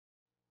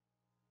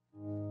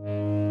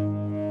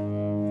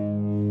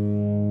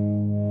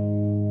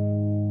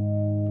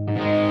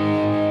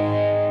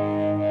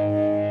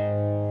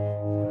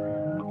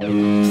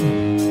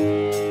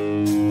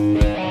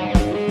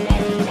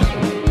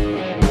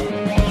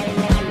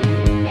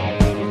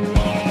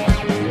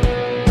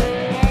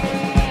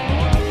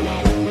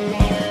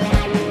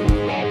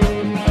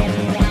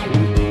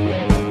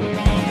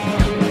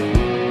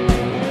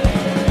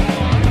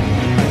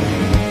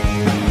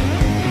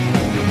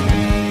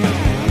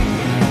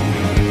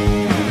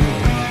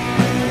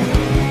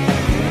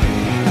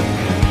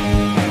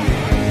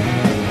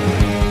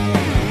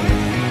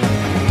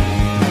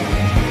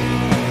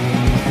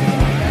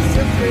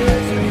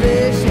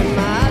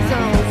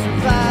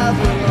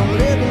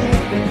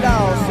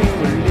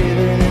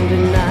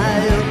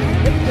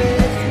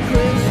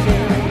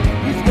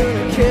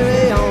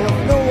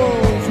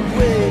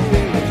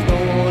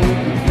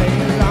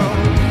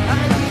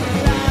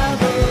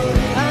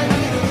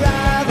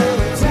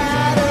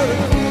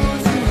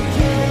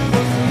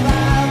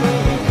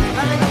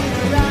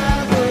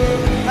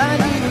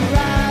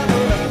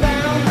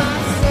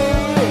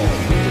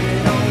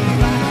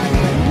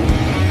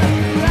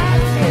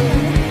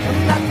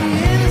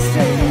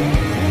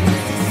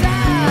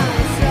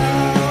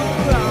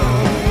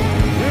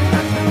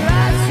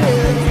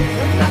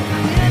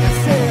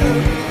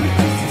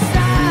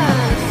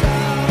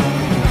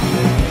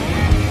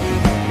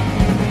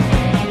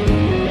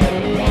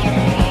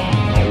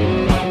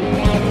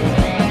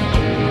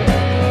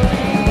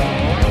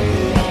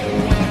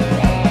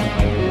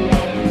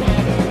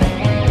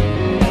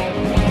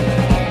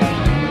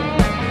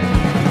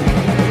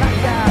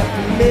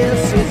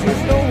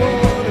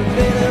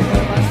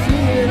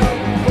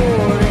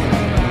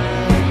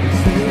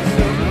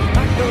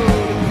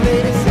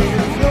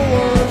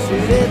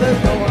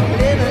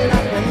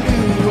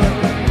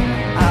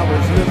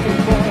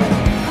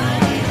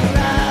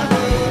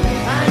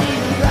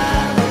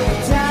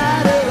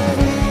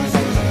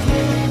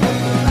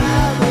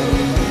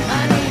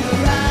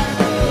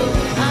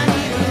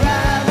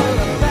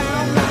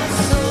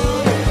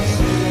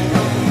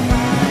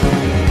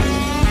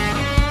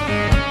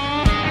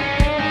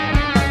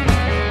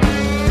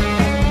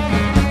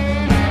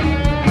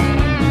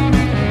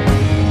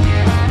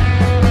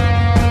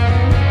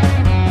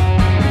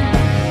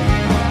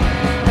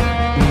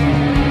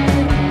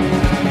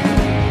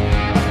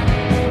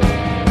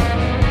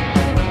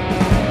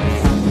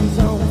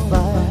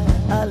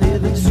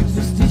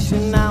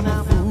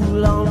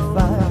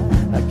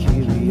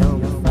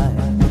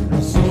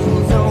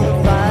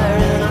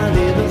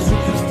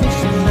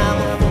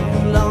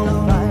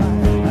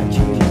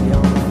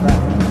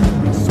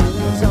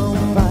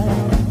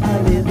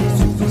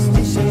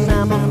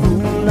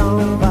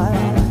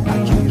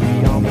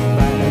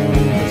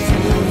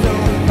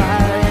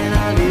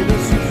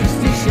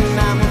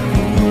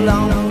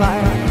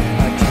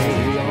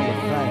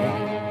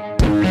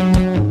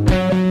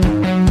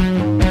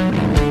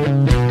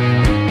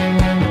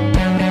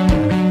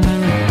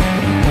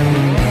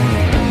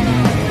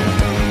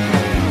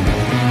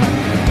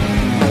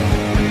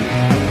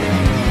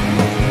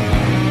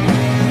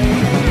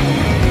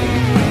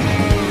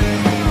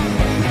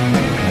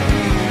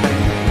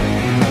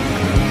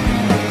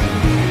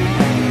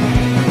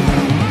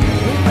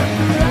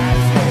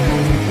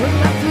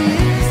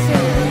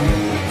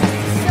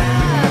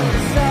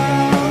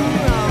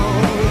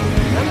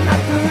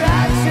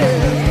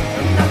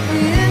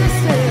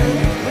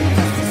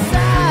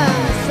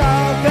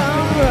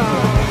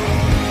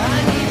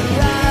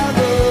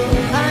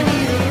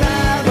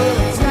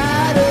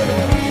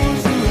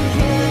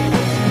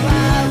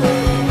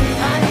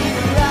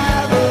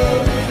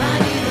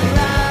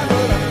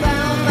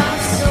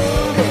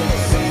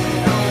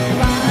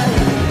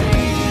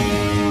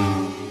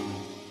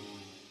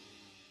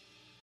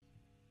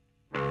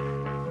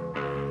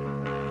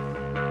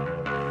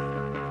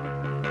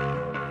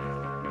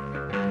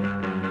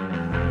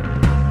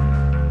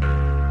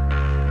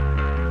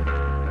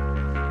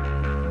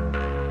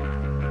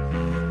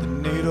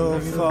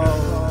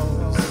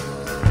falls.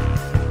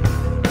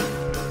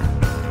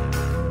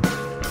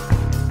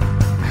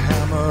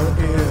 Hammer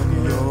in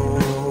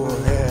your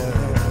head.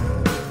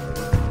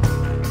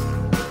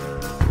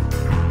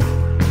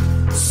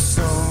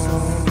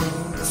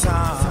 Some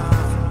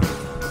time,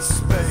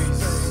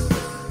 space,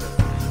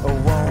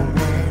 won't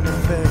mean a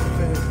thing.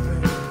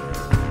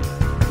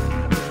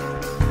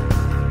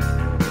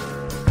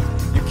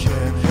 You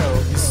can't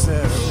help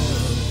yourself.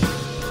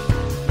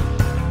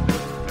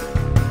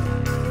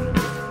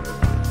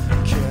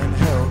 Can't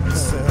help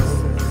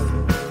yourself.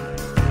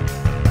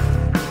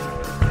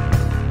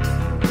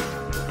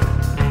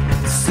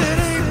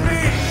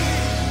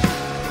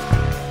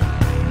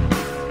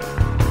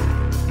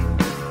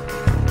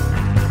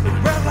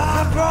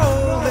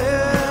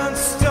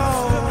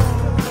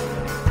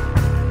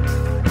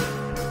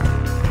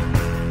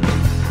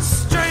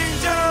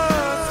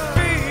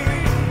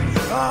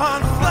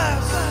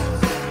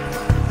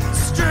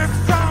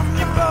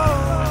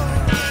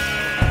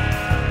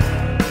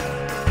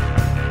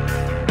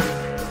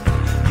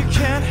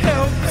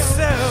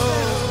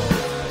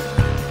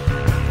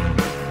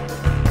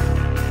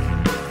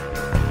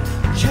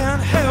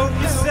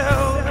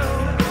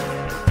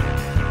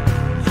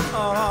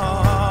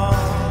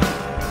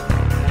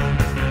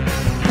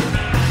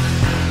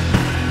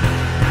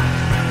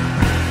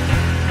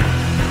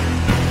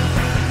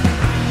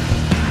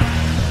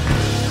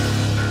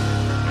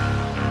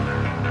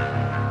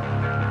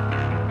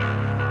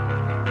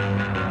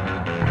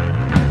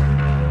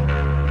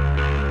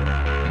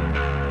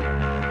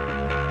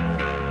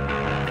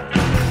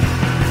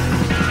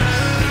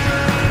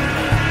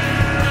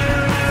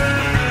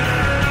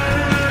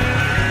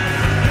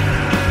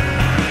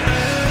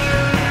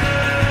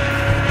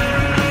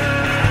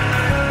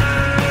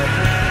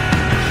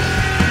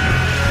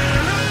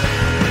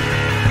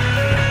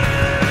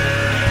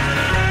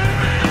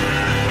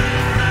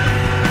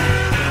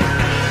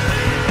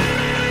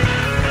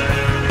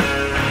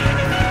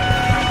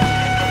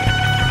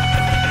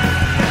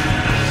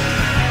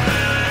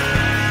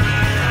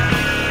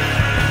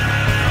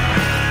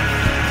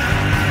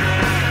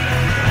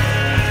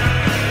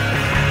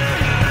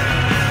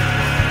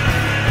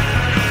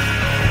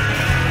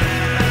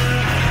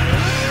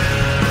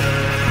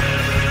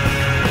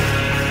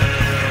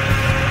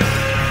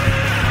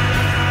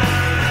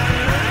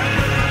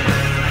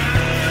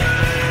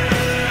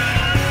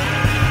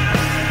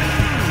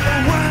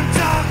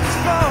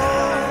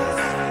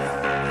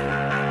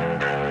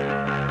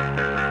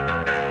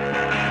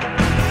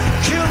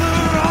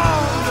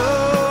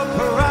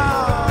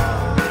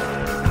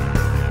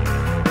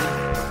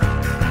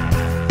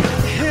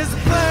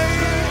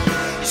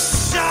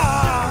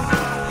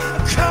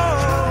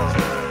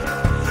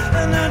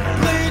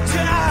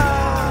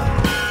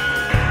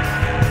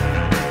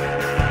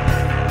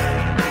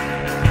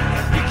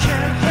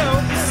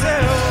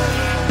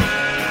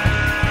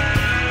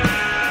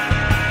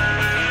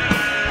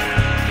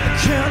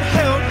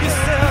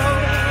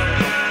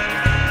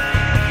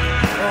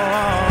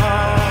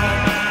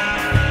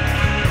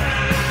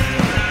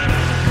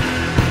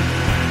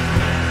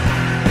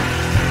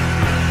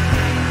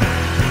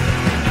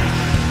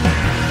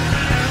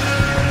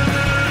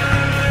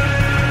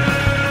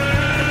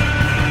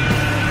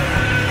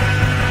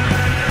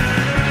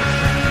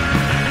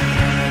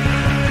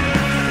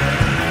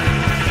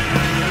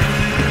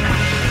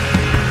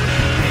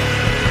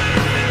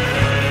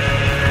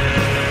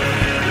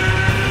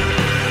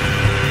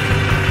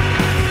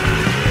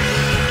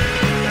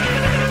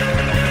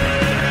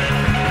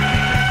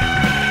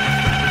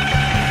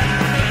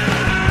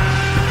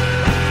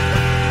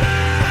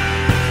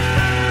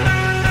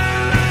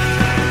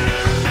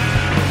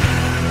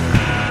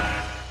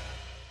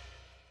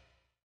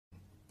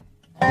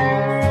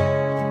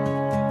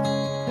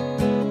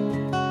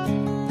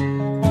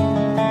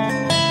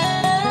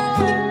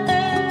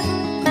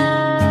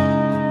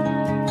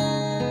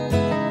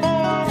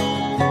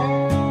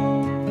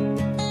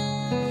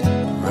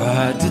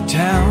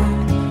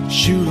 Town,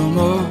 shoot 'em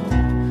up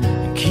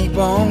and keep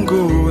on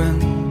going,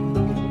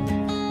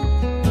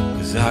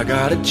 'cause I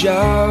got a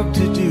job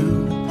to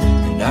do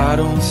and I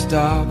don't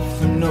stop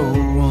for no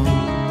one.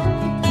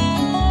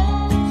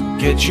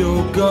 Get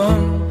your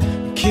gun,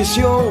 kiss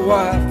your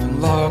wife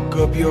and lock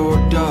up your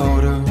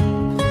daughter.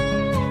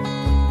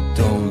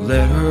 Don't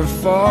let her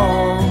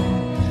fall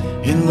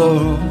in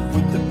love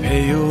with the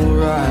pale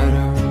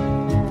rider.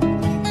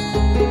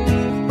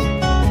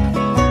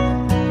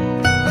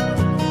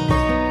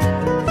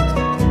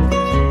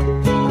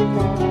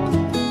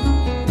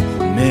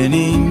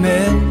 Many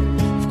men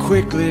have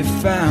quickly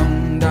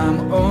found I'm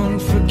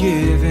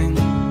unforgiving.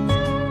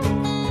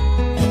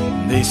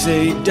 They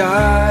say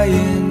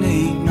dying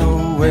ain't no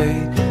way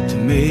to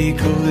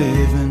make a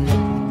living.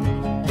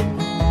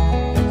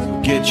 So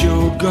get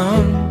your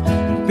gun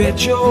and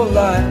bet your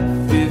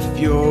life if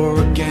you're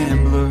a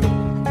gambler.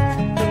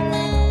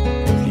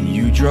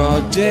 You draw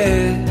a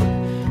dead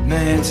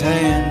man's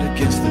hand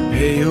against the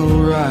pale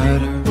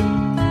rider.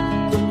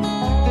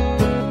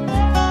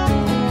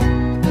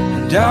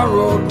 I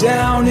rode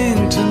down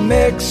into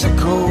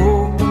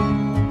Mexico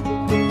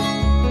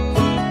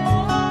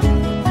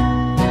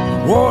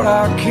what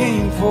I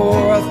came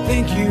for, I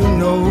think you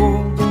know.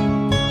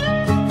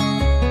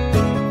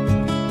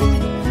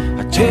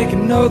 I take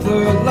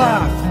another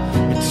life,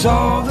 it's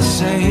all the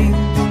same.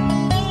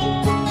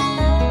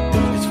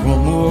 It's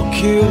one more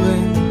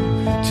killing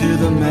to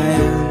the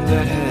man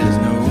that has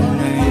no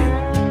name.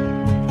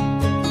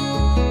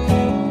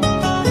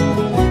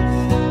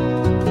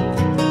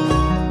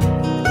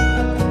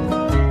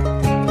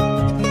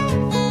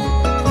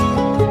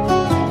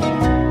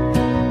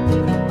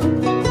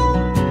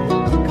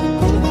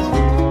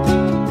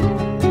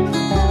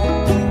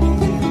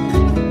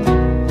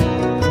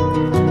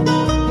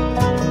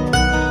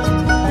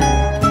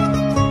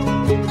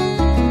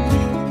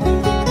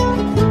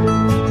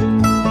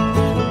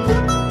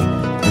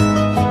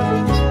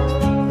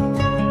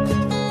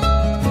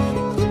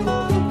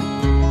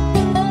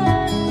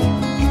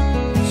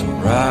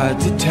 Ride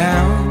to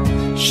town,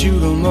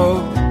 shoot 'em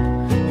up,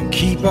 and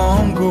keep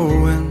on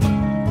going.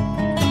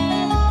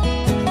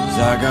 'Cause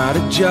I got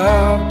a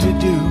job to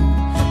do,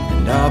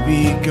 and I'll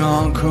be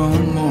gone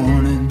come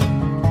morning.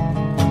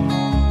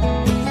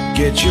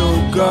 Get your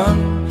gun,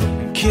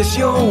 and kiss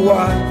your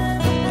wife,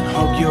 and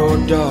hug your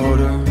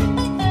daughter.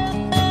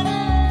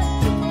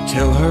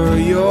 Tell her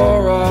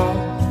you're off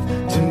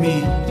to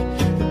meet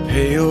the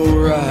pale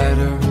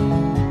rider.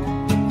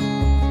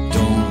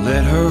 Don't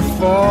let her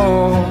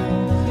fall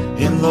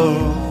in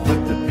love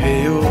with the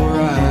pale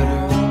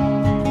rider.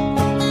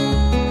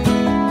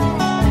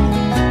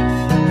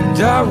 And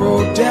I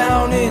rode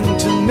down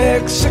into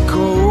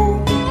Mexico.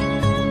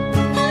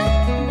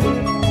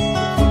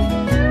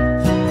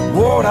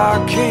 What I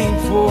came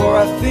for,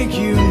 I think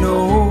you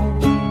know.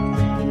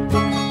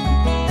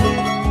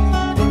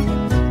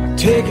 I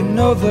take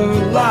another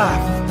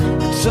life,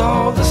 it's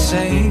all the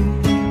same.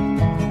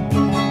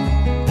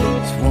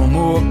 It's one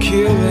more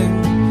killing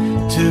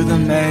to the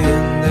man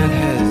that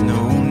has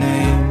no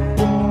name.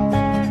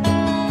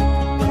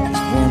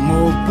 It's one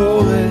more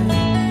bullet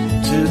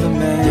to the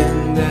man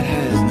that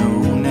has no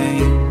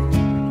name.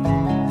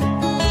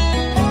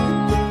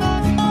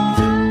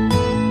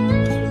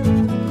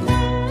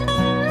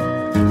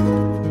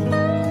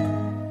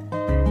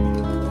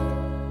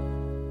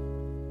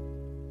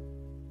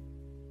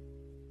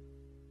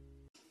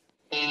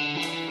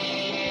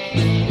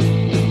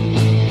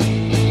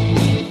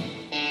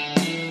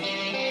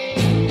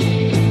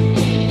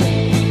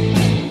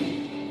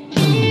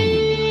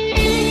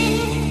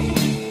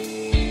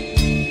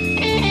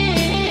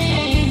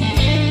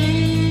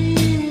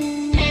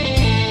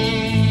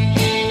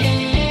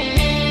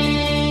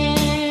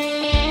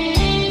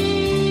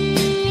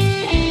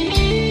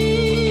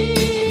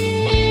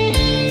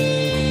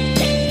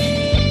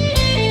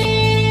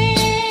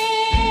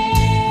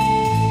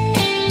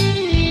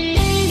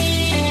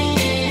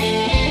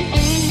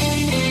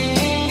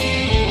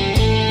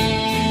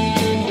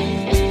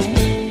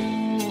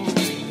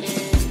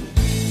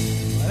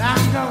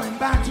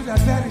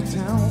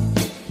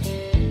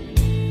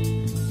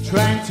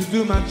 Trying to do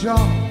my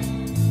job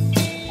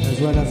as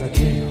well as I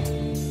can.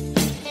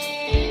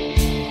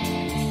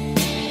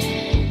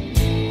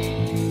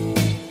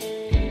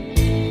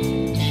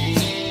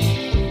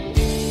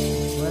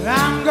 Well,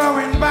 I'm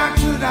going back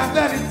to that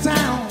dirty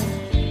town,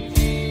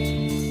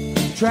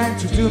 trying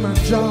to do my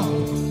job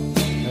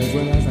as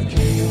well as I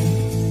can.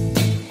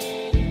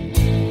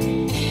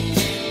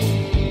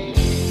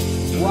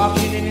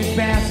 Walking in his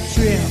bad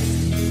strip,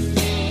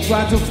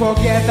 trying to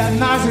forget that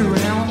noisy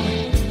round.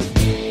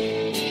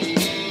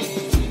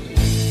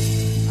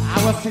 I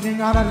was sitting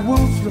out at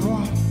one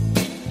floor,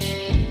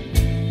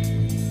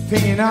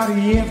 thinking out the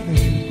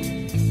evening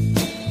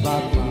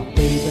about my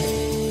baby.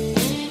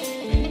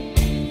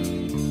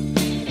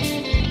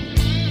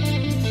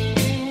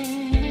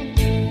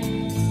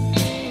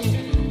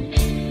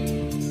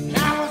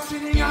 I was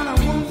sitting out at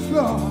one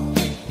floor,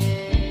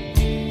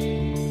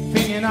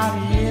 thinking out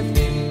the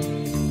evening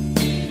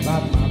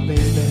about my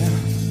baby.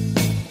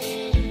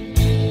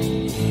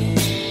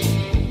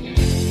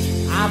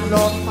 I've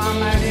lost my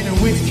mind in a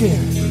whiskey,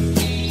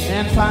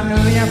 and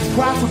finally I'm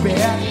quite to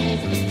bed.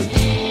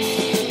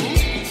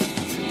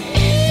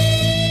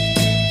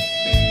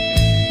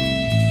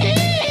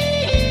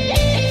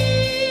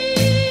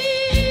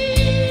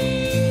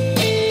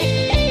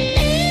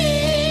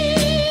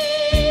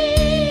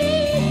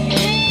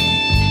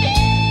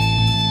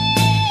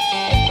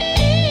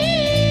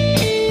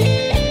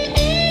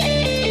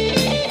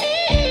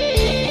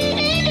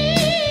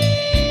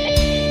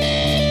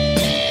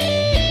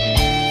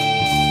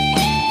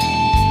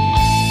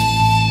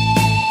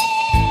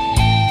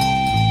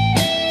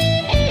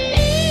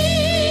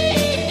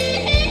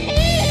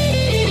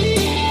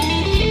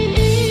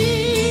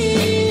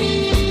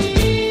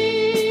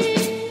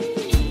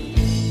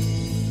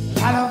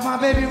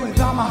 Baby,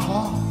 without my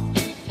heart,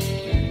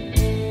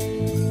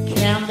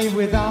 can't live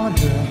without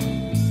her,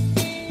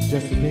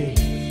 just a day.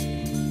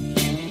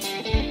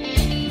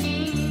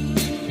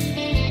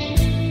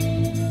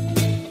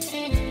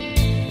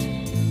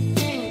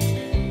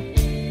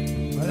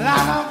 But I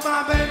love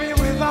my baby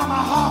without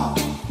my heart,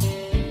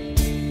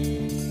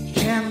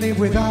 can't live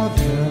without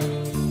her,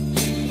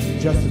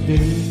 just a day.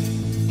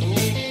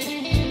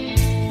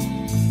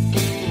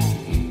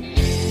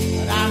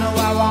 But I know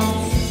I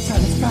won't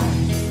satisfy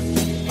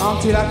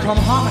until I come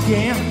home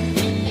again.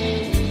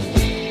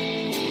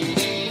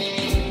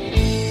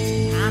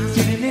 I'm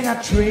sitting in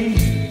a tree,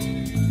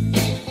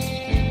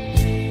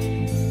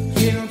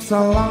 feeling so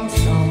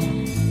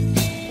lonesome,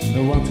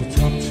 no one to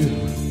talk to.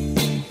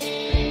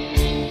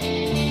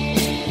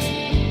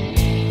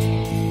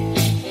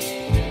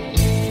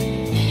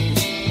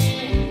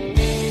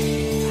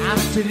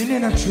 Sitting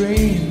in a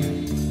train,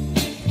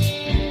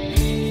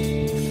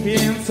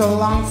 feeling so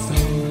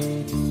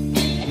lonesome,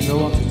 no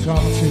one to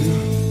talk to.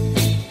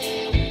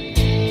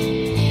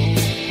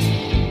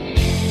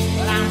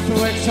 But I'm so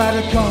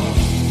excited 'cause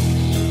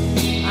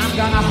I'm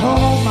gonna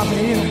hold my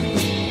baby.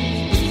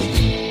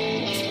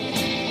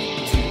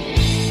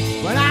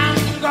 But I'm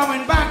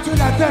going back to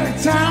that dirty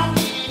town,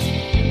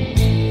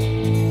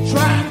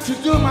 trying to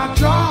do my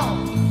job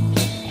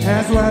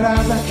as well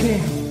as I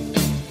can.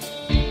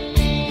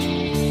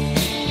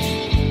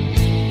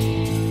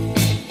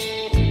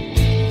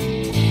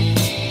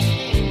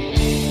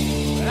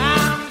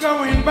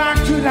 Back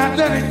to that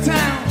dirty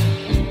town,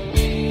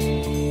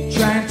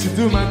 trying to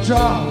do my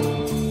job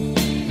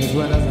as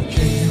well as I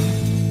can.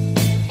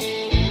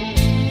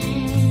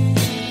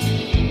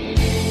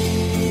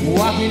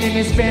 Walking in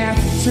these bad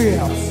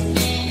trails,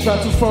 try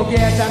to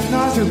forget that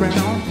noise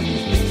around.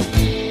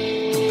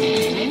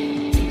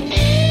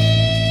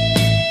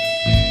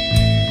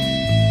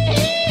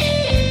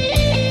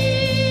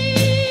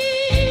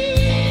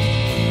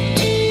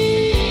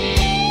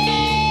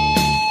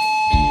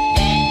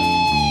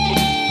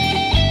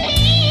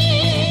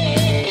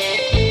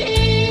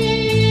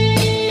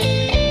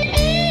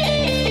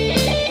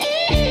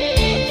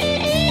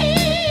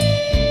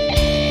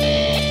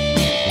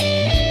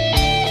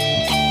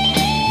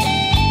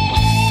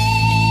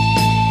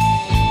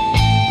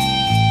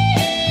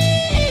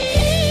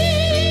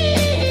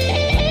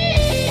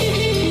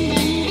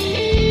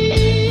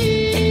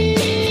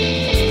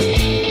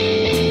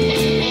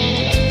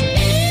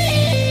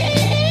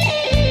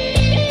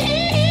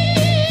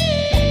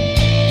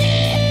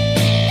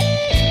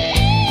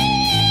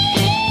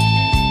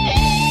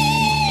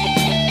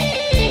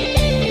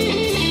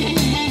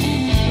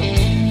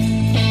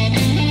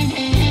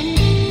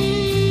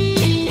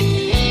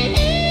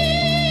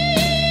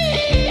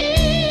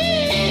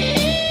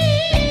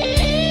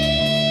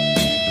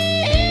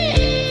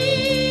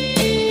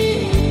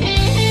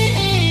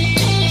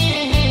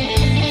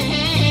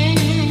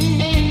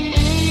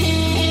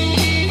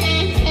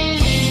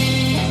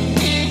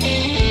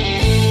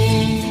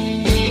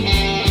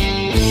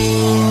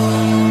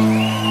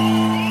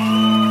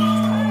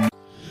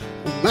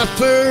 My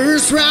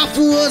first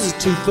rifle was a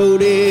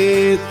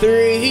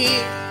 243.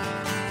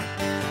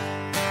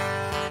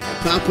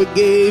 Papa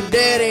gave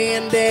Daddy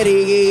and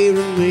Daddy gave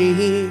to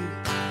me.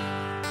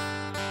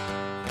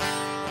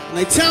 And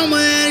they told me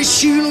how to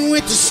shoot 'em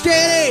with a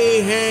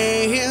steady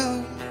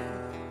hand.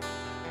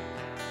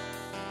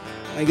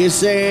 I guess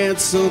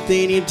that's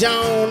something you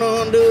don't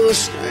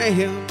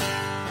understand.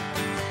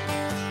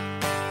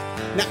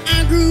 Now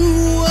I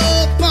grew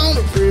up on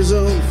a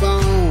prison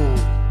farm,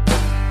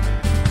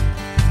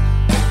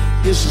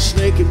 just a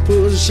snake and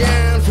pull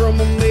shine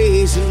from a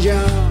mason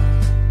jar.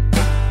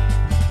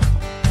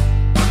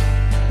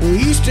 We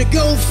used to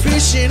go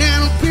fishing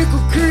out on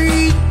Pickle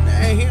Creek.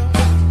 Damn.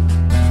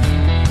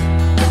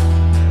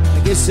 I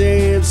guess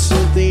that's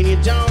something you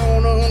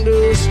don't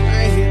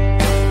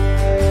understand.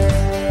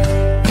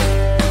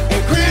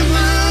 And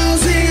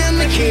Grandma's in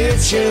the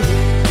kitchen,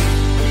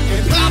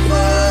 and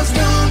Papa's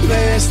done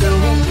passed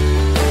on.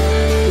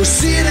 We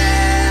sit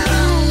out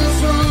on the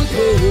front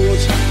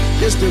porch,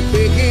 just a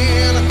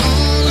picking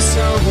on the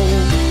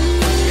song.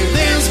 And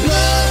there's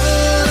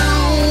blood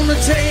on the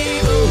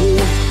table,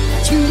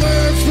 too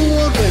much for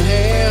what we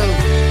have.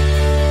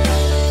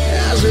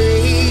 I was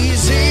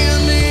raised in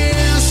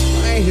this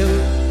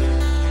family.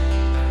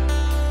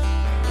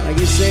 I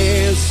guess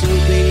that's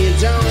something you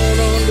don't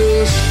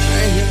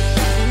understand.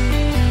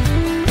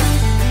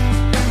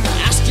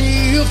 I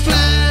still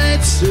fly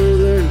that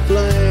southern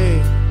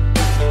flag,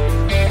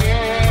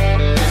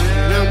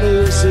 and I'm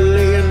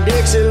whistling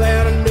Dixie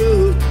loud enough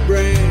to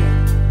brag.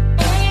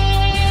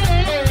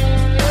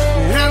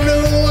 And I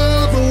know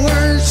all the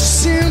words are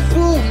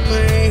simple,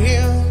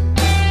 man.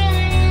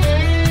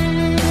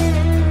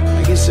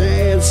 I guess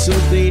that's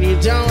something you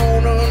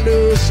don't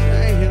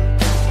understand.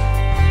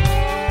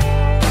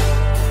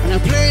 And I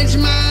pledge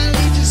my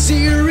allegiance the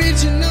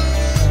original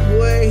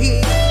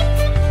way,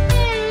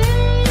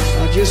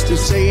 just to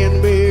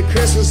saying Merry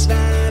Christmas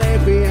night,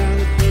 happy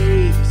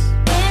holidays.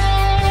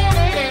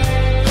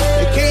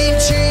 I can't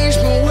change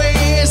my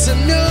ways, I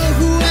know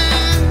who I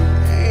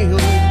am.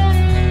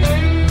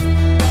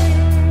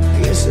 I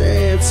guess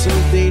that's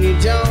something you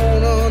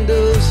don't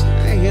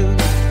understand.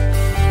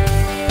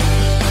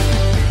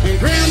 And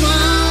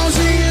Grandma's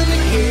in the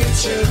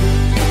kitchen,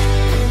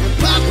 and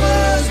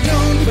Papa's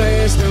done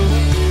passed on.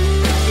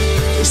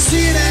 We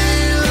sit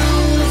out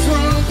on the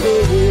front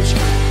porch,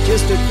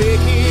 just a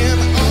picking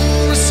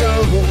on the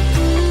song,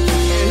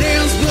 and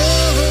there's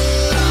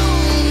blood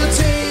on the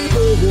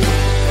table.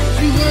 If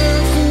you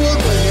work for what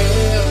we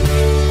have,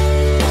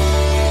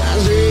 I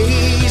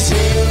raise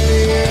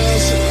everything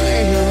else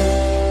around.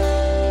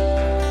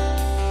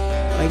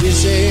 I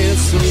guess it's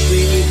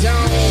something you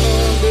don't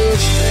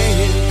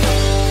understand.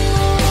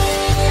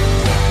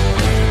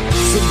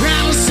 So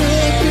grab us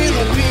up in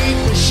a big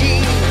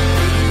machine,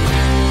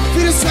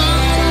 fit us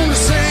all on the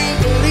same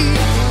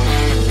belief.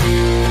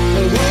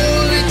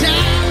 Roll it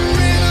down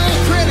in a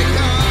credit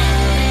card.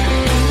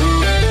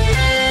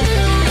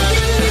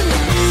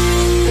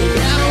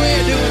 Got a way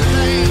of doing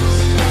things.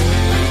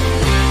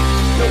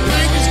 No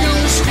bank is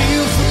gonna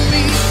steal from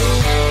me.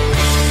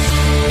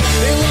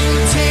 They want to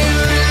tear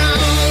it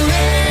all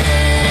down.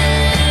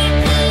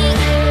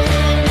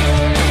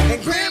 And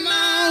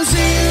grandma's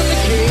in the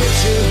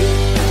kitchen,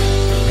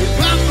 and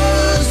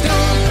papa's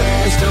done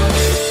passed on.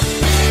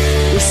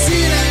 We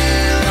sit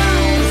down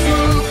on the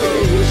front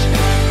porch,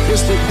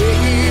 just a big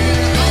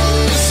on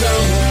the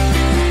song.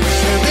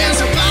 And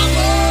there's a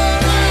Bible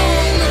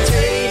on the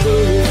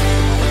table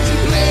to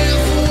play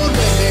for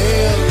the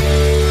hell.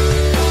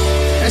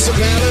 That's a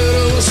ballad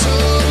of a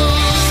southern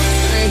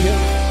man.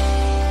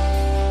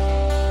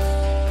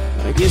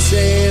 I guess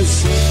that's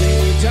something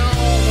you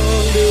don't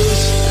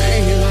understand.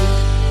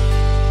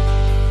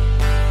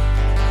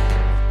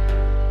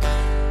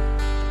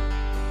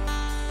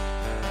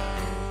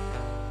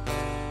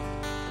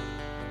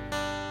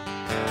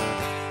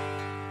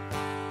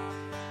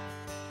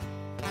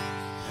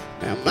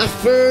 Now my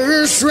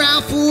first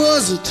rifle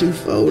was a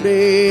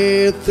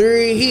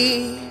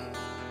 243.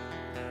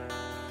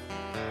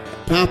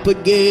 Papa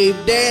gave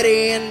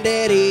Daddy and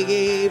Daddy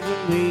gave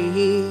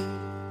me.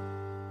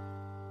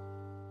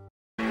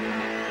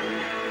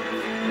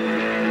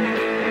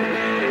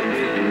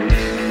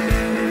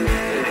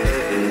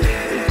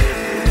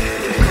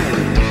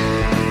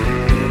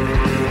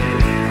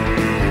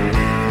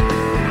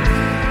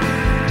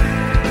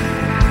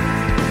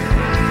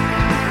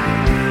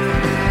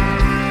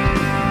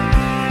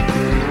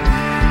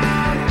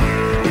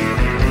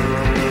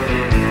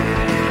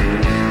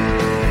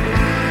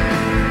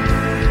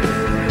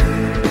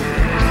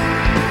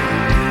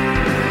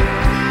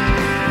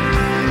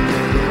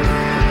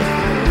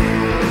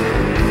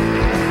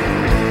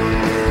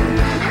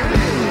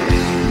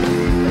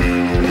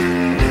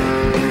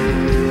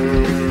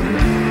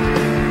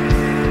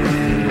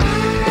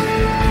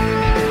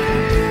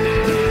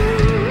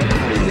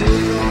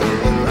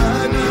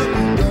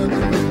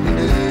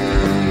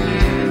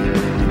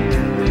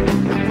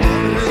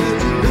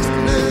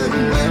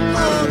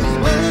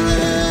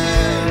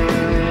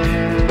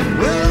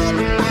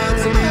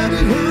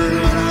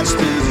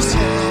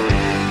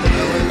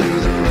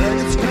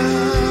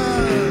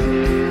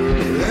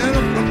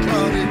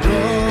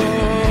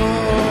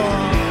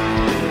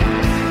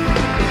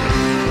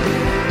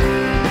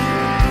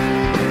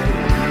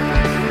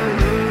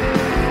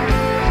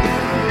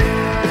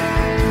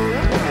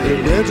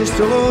 Are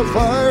still on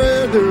fire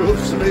and their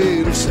hoofs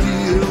made of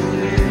steel.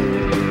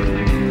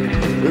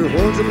 Their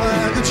horns are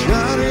black and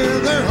shiny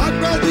and their hot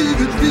breath you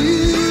could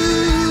feel.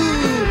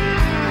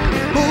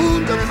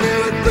 Moons are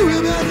flaring through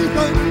him as he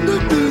thunder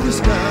through the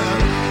sky.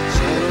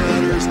 Shoulder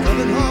riders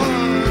coming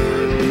hard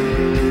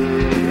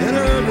and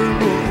every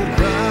wolf will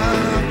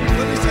cry.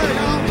 Let me say,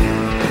 y'all,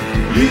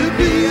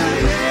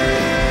 yippee-yi-yay,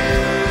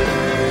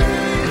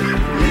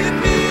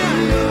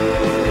 yippee-yi-yo.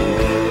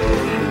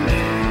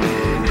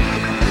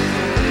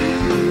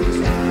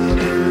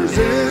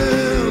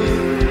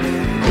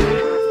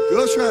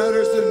 Ghost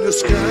riders in the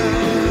sky.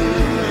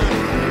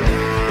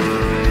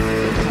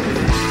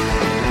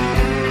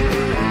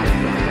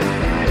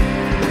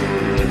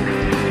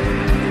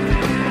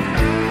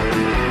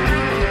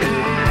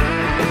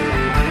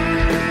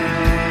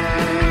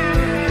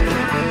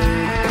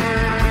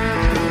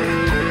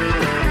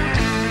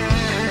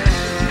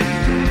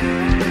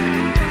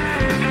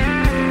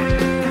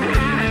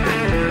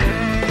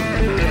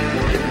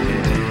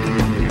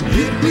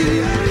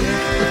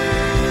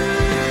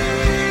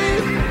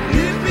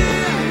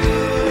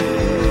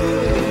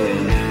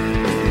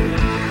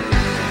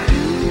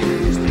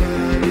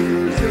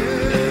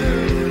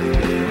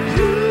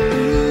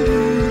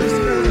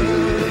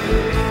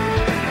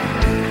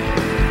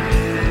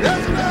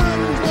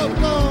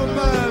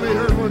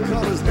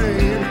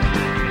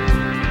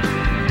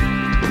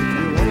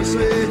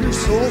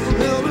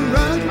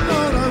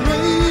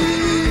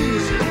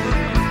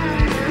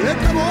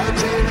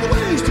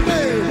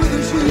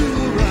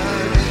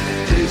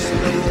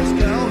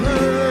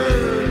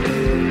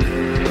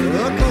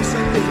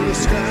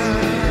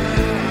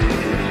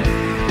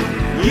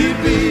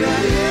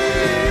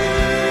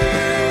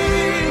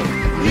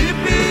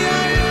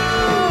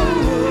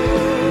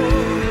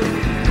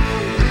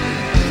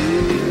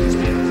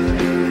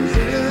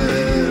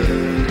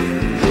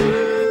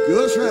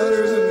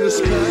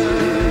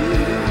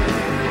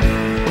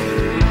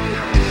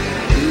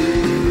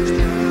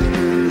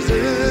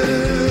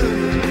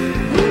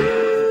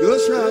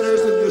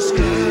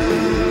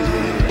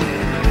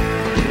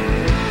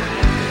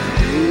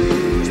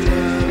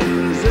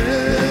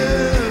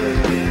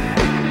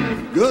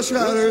 Rush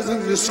Riders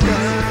in the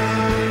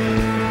sky.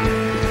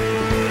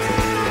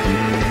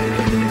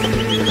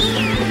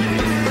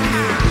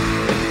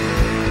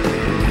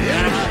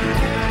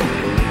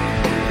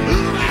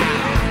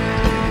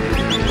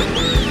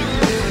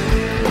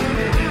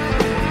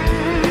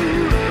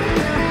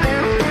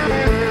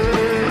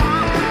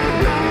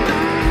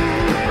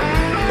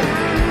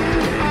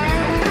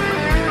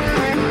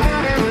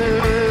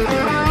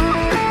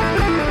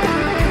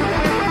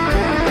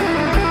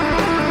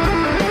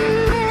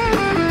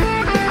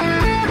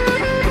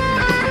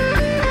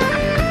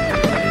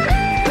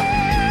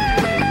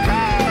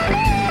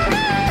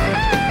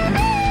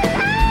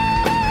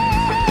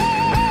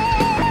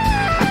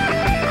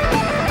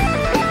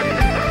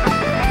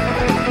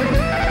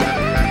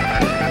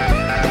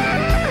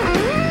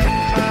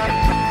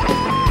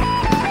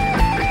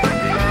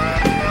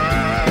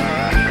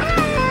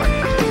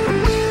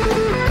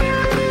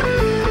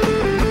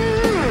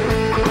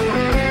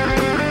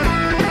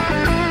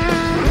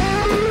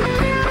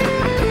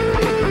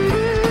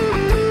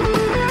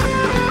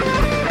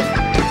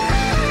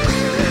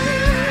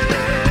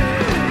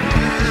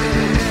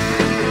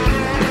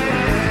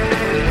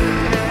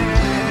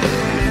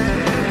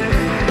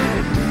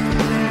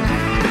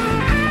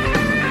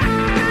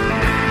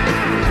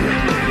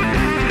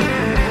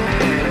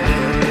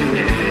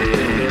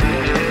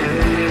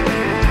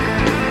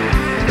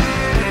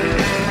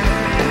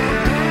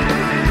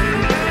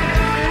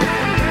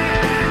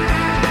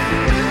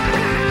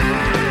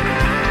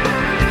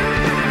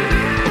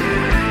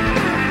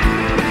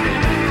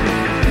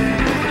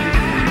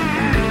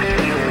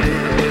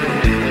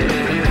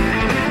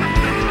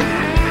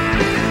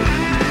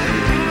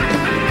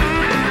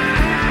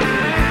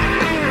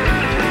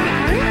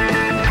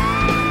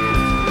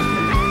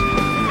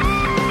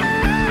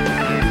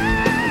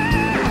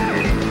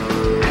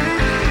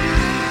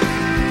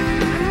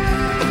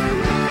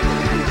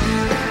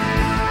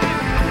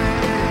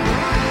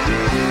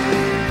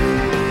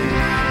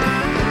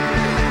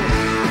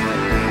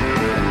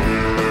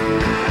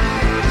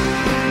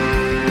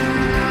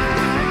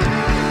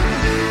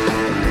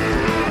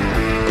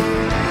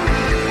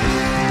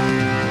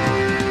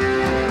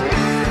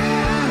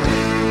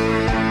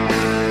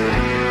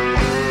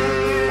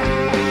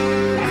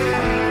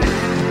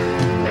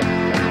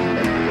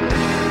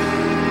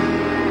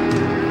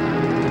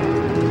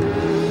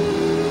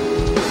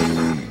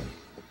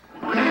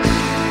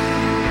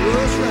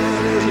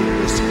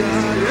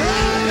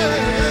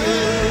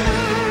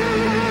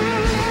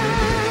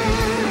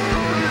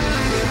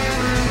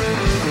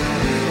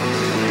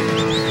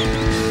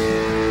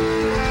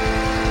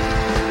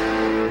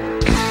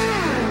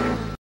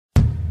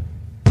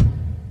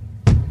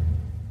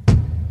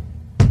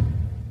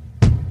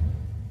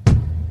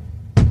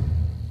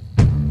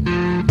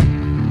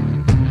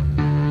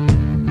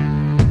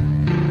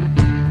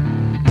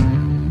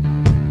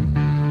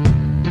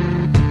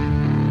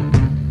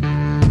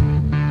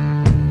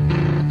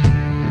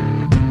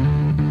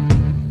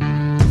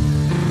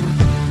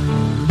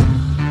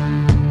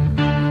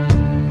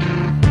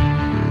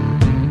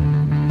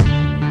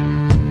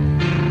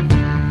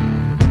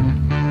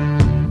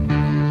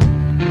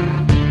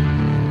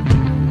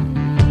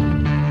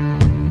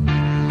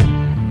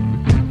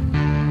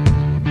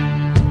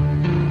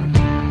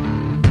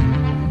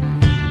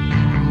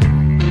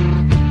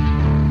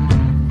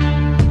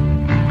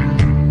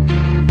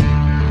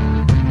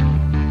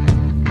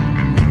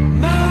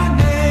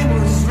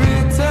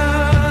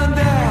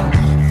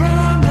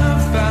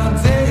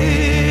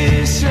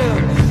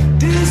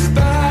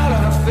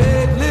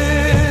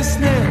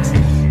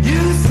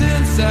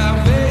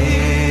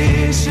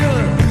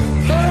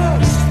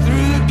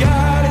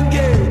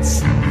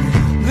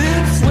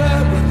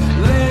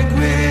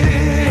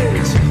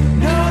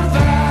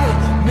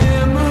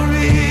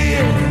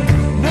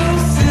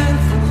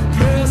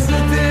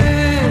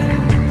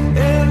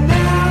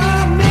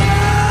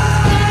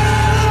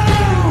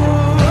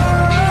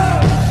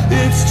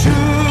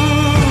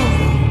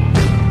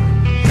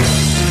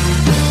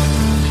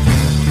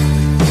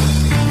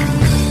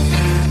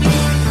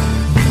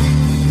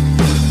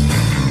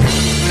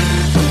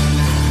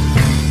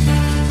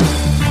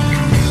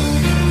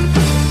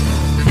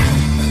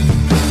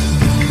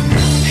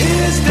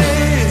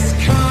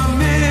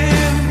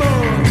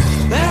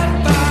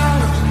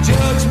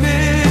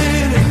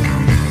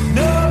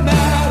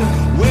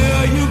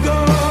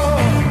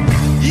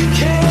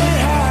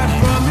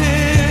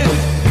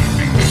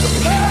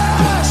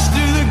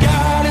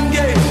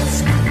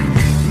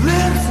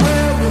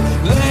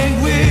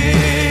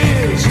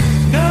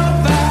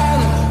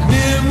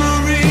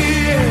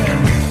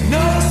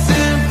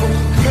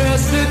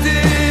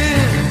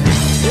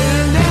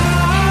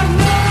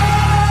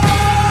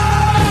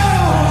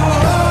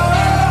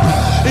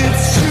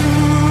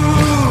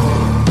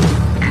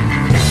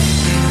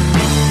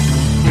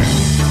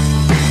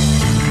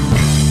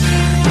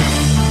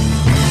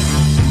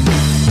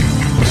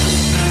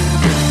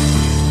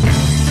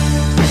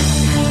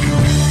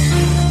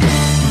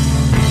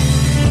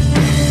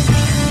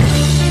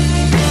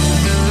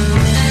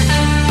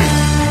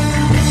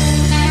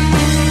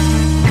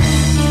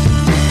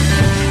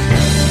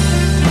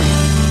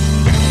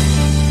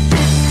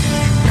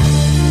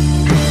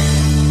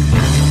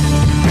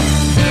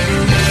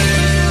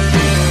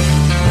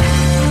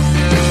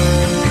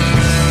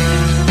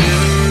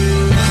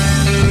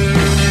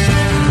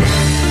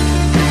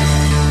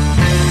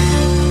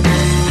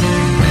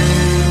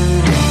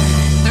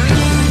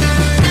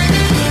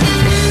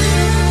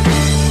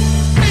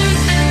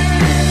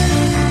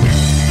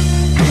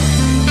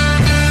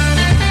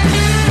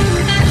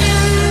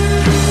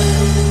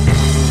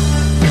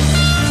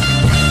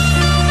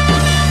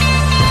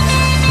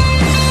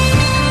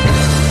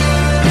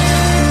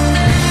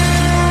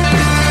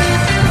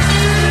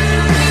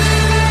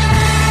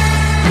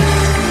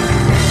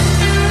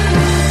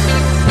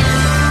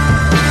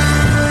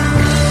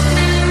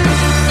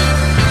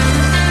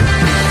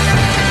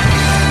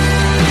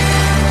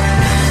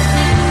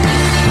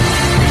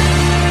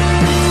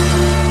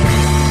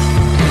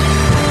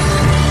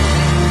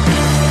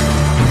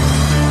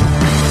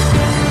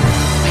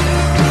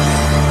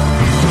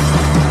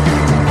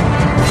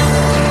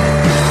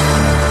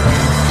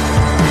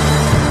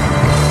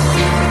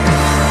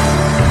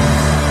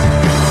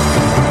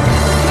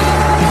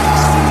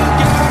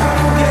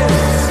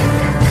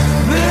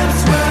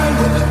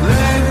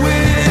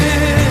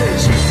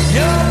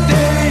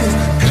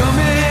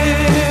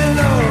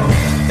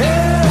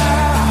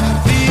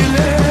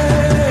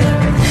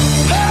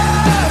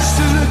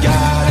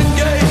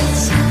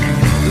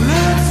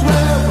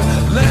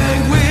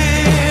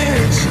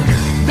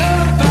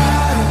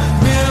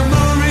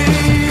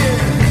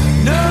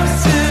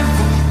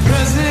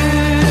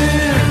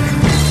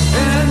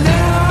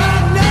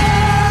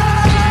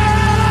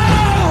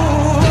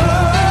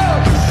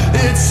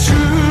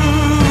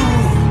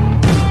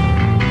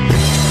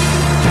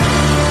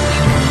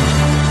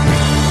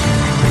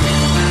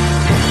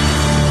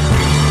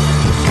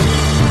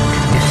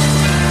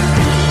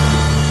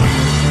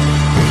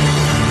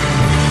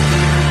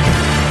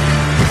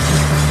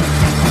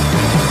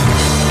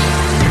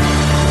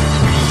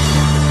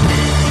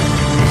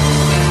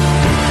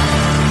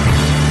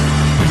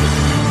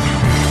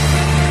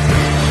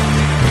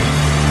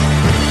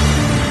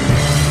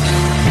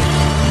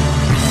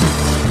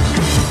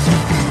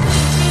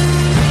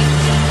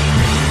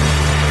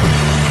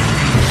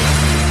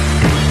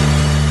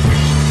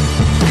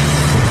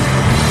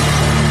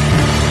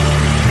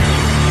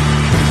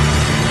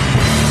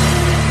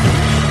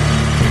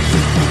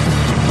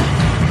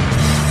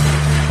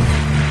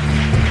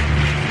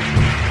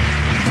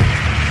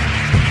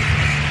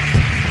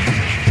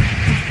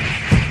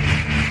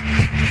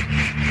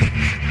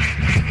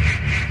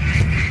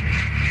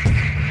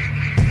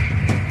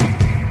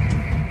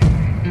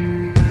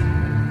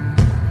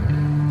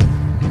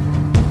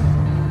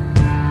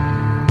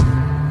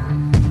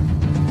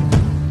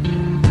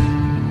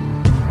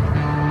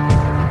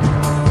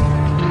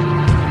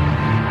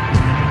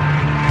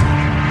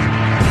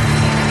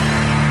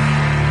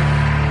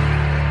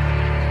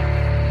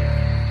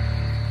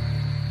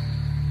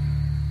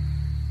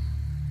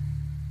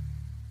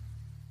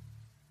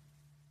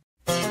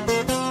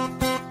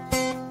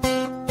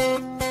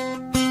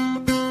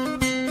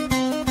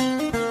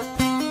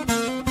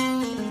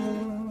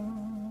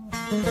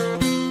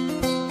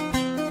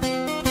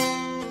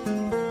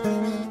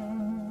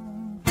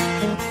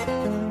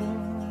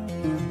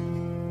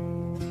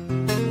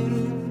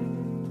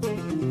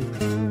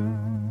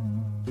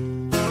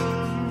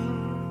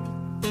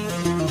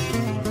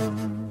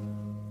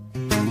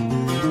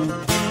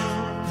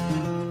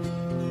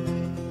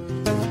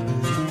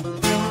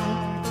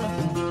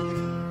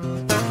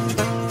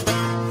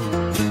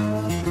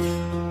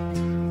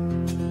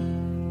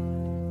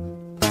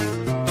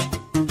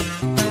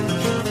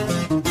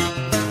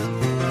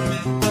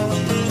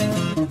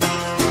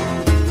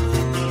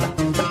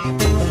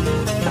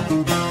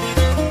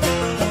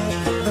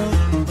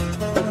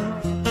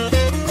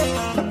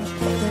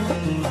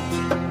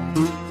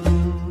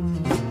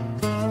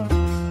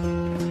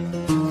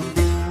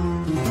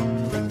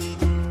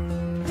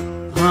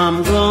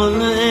 I'm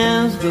gonna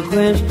ask a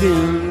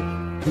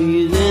question.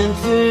 Please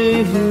answer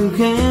if you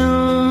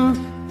can.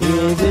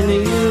 If any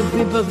of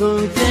you people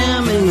can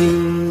tell me,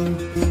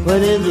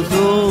 what is the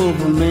soul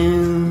for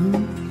man?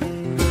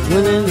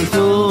 What is the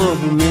soul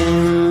for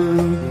man?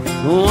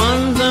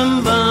 Want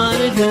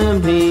somebody to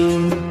be.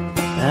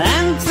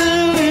 Answer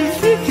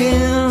if you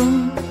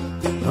can.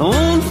 I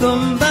want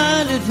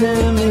somebody to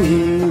tell me,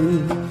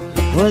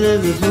 what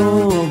is the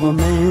soul of a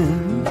man?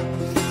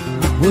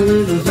 What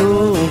is the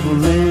soul of a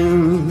man?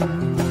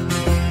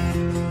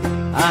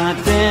 I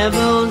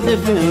traveled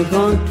different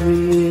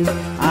countries,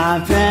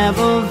 I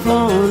traveled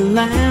foreign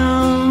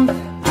land.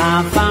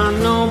 I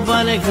found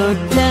nobody could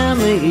tell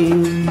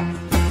me,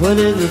 what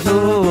is the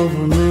soul of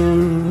a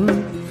man?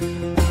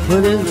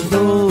 What is the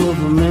soul of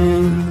a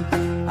man?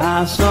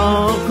 I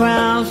saw a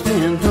crowd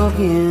stand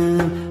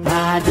talking,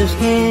 I just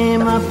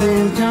came up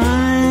in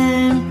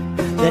time.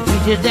 The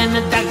teachers and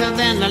the doctors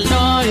and the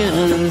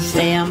lawyers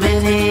say a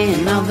man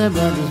ain't nothing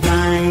but his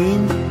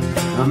mind.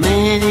 A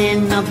man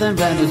ain't nothing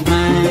but his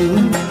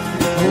mind.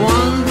 I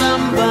want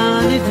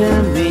somebody to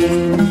me.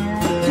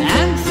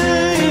 Answer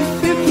if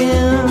you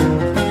can.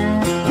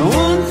 I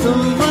want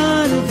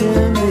somebody to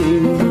me.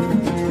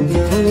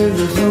 What is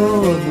the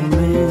soul of a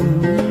man?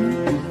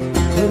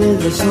 What is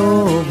the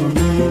soul of a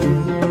man?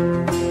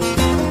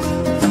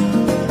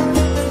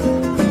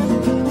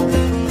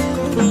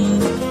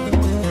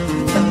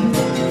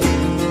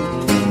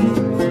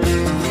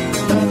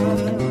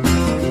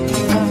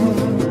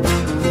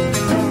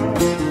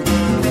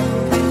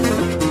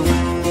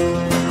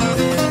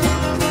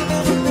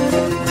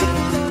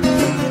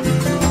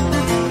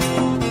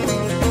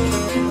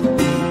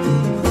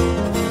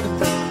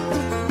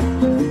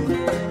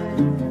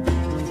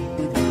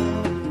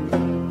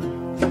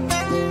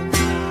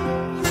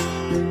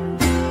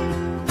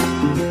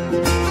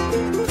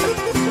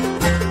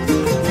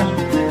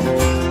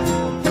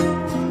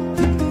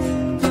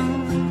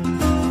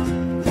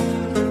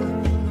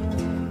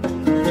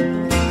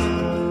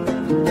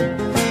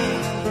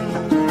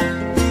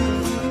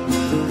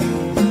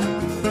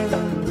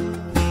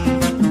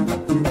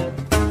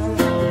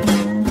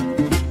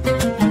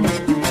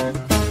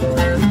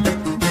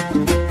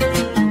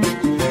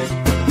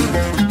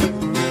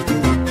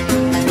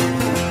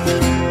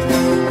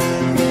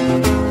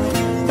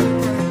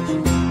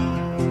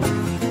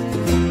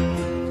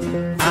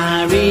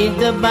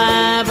 The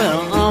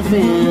Bible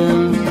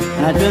often,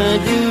 I try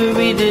to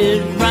read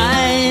it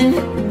right.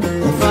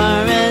 As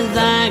far as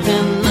I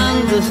can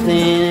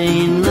understand,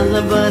 ain't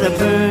nothing but a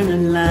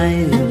burning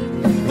light.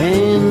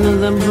 Ain't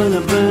nothing but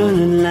a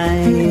burning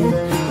light.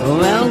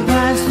 Well,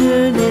 Christ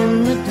stood in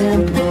the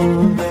temple,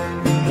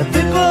 the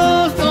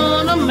people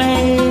stood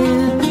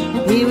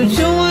amazed. He was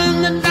showing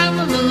the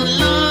doctors and the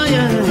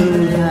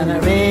lawyers how to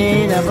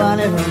raise a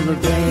body from the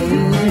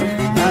grave,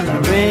 how to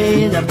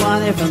raise a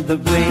body from the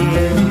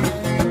grave.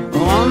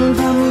 Want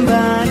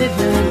somebody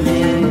to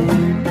me.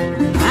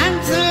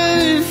 Answer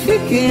if you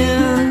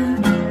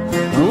can.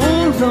 I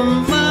want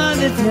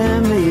somebody to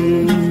tell me,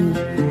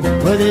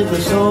 what is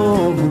the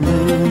soul of a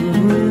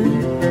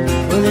man?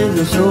 What is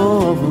the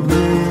soul of a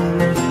man?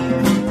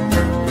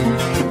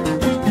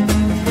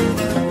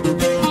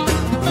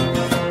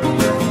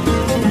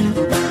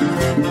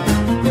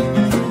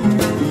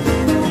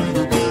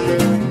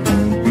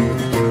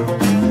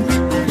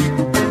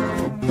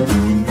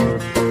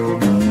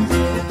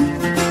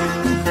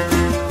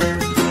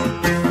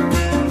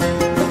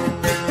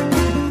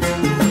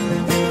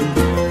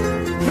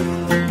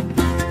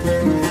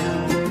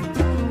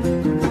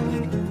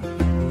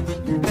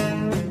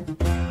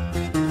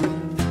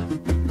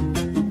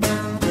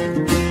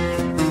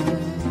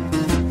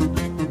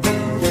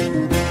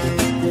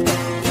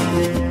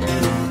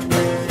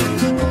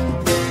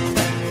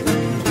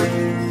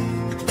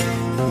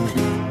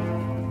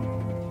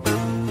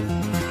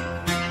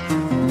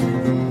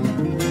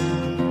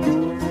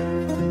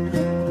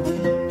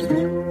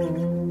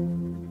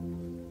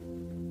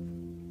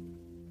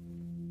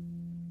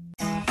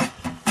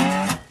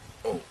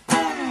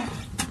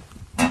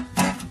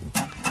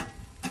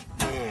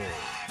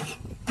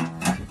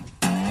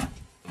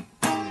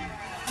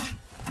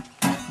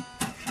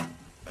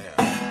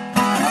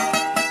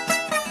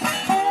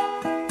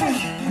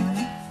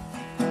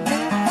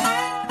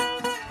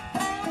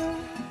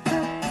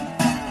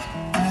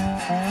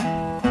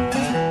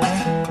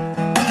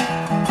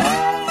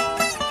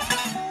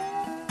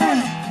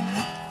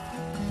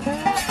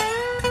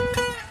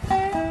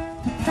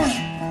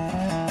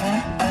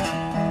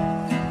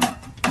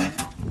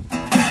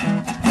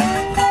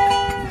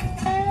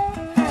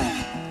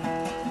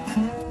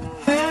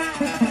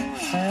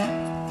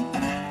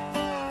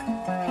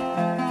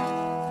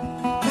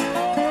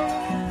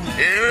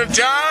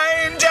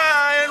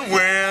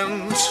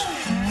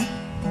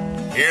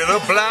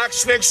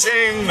 snake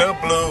sing the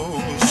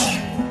blues.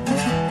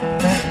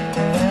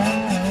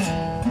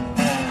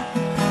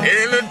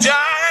 In the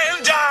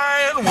giant,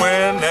 giant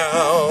wind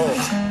now,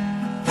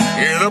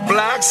 hear the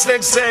black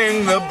snake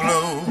sing the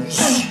blues.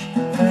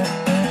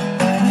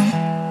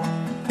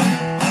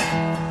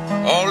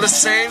 All the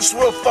saints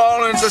will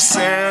fall into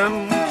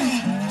sin,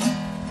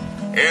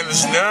 and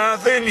there's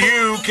nothing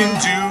you can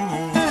do.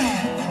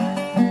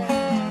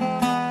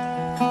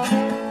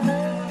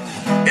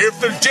 If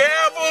the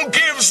devil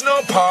gives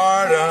no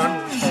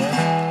pardon,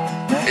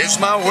 is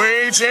my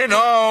waiting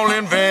all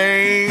in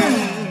vain?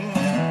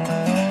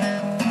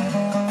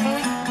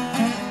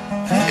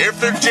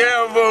 If the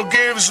devil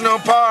gives no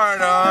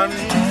pardon,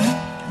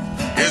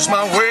 is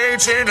my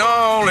waiting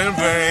all in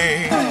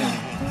vain?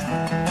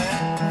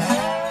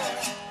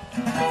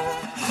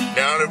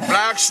 Now the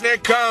black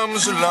snake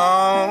comes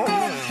along,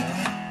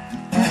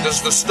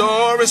 does the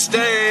story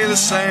stay the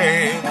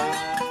same?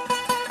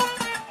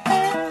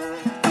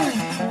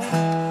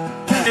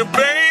 You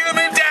bail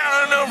me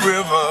down the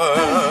river,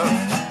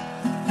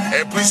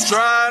 and please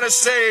try to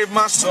save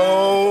my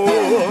soul.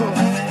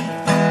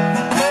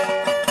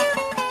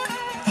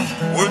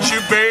 Would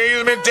you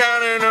bail me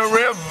down in the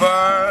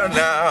river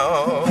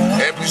now,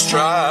 and please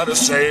try to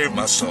save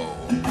my soul?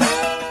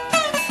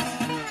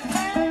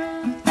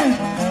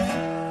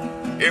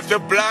 If the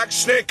black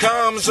snake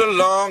comes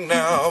along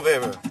now,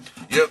 baby,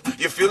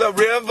 you feel the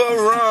river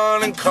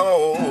running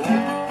cold.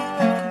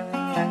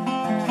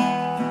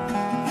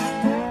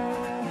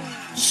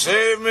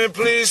 Save me,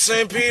 please,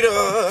 St.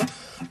 Peter,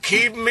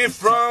 keep me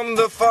from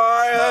the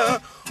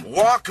fire,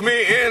 walk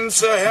me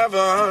into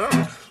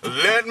heaven,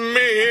 let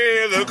me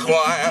hear the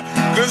choir,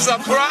 'cause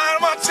I've cried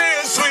my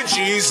tears, sweet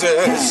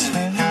Jesus,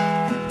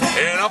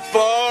 and I'm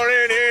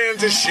falling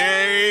into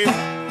shame.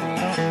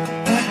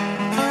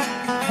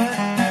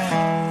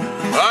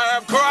 I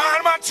have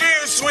cried my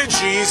tears, sweet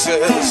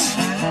Jesus,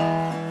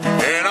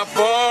 and I'm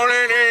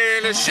falling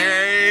into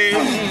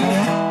shame.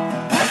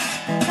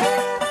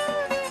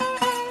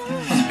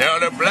 Now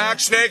the black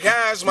snake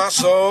has my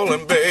soul,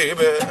 and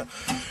baby,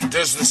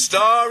 does the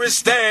story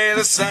stay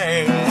the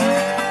same?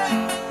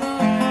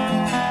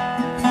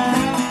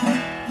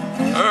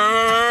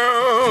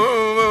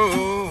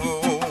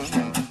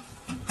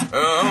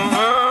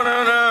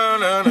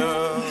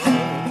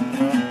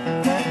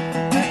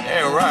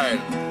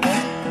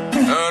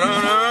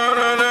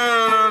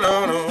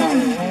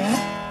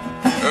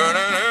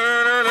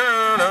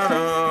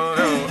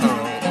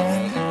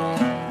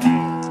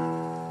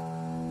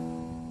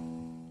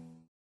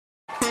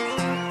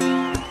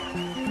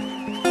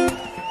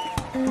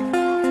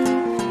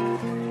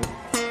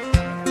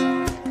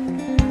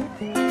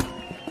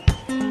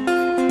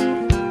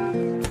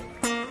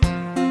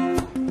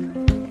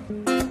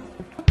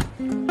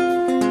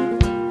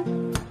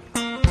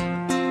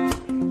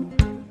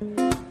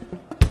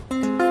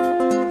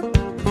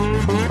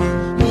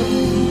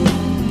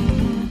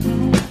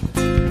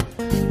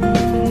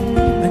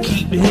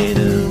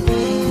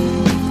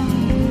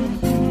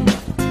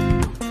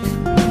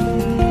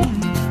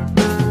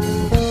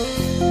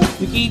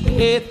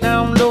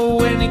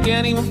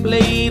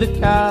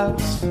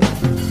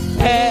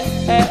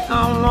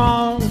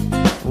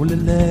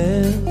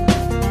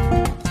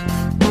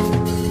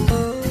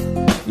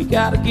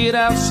 Get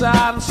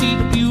outside and see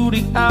the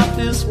beauty of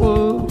this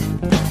world.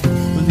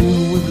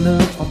 Live with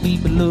love, or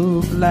people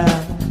love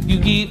life. You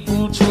get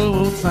full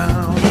trouble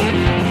time.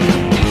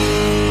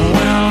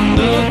 When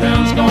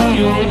nothing's going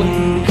your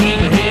way, keep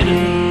your head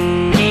up,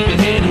 keep your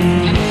head up.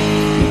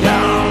 You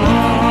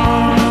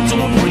got to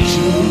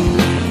appreciate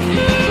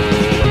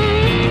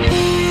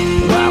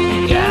what we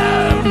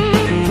got.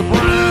 The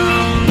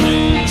brown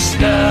new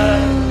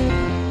style.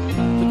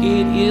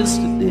 Forget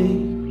yesterday.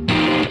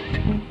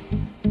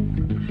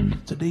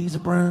 Today's a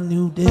brand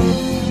new day.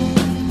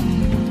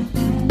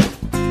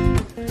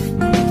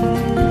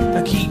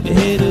 Now keep your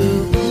head up.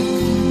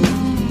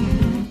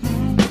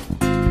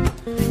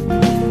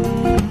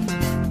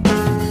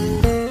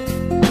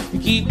 You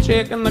keep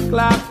checking the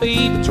clock,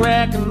 baby,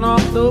 tracking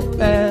off the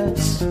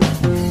past.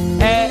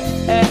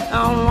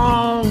 How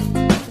long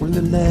will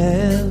it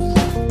last?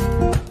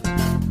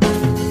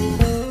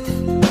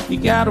 You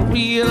gotta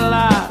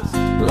realize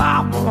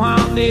life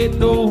behind that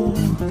door.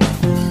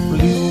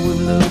 Live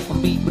with love, when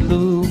people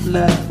love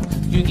life.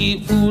 You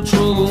get full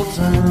trouble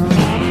time.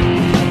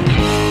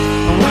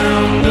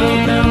 Around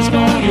nothing's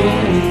going your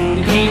way.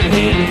 You keep your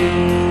head up,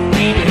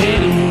 keep your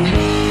head up.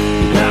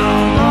 You got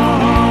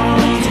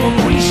to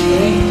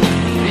appreciate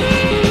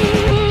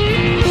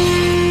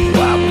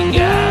what we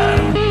got.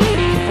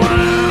 The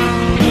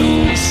brand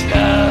new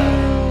style.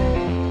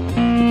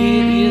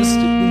 Forget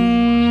yesterday.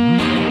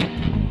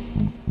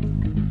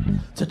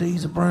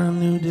 Today's a brand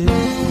new day.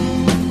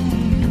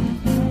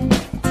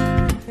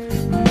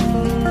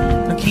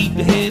 Keep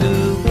your head up.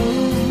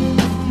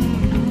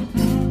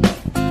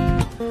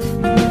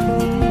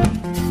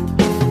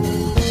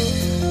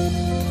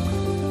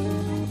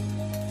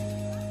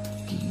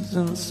 Keys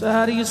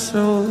inside of your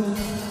soul.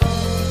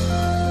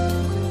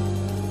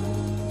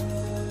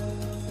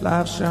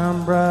 Life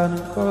shine bright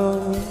and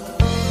cold.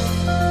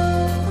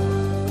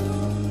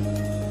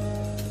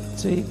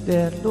 take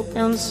that look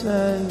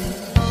inside.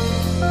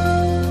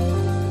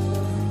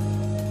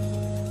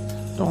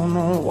 Don't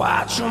know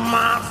what you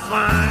might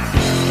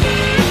find.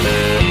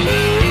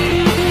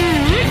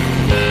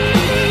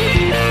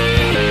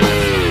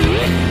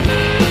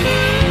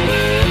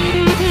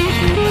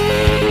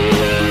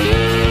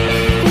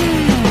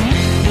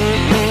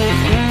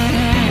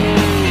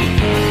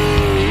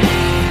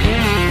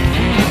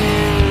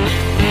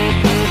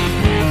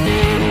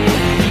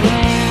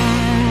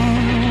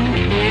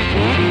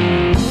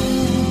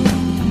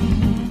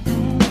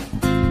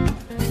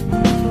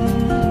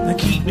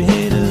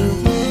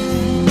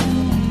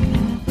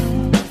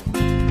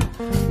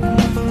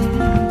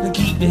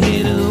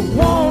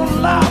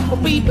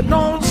 But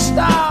don't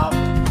stop.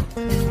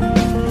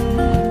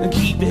 And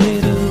keep your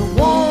head up.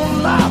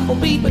 Won't lie for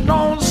me, but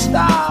don't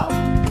stop.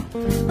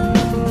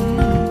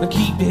 And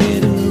keep your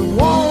head up.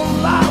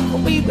 Won't lie for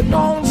me, but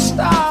don't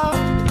stop.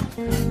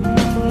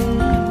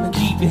 And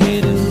keep your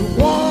head up.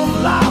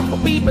 Won't lie for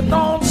me, but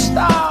don't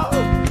stop.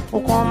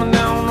 We're coming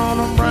down on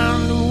a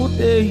brand new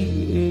day.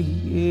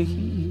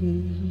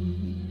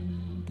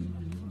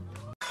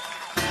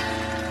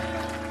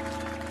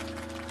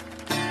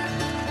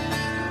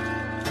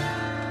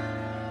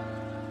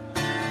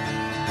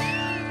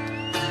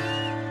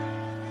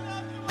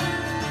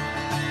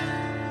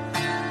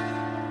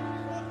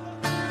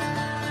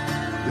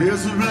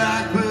 There's a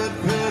blackbird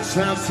perched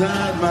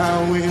outside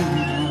my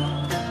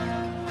window.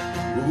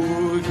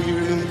 Oh, I hear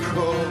him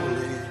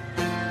calling,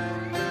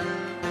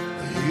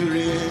 I hear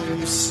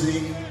him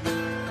sing.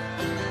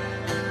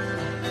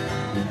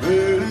 He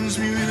burns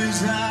me with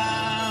his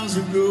eyes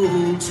of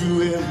gold to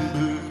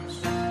embers.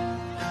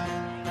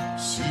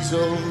 Sees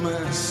all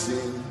my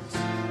sins,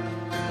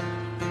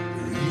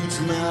 reads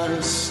my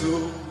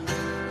soul.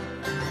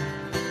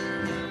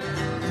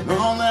 And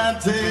on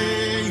that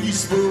day he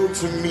spoke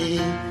to me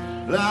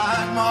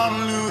like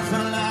Martin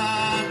Luther,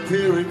 like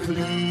Pericles.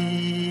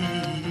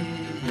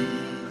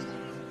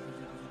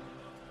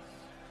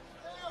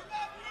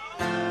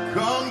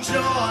 Come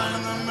join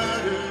the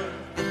murder,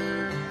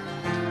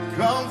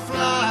 come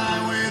fly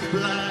with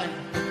black.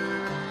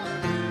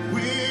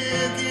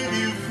 We'll give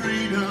you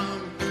freedom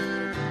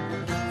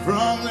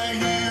from the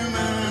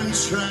human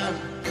trap.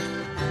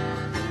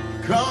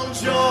 Come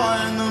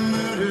join the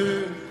murder,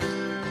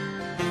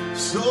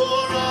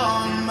 soar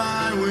on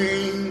my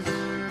wings.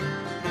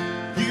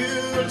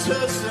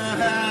 Touch the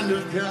hand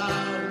of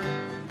God,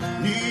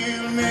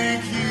 He'll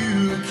make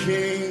you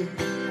king,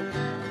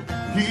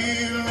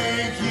 He'll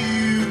make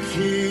you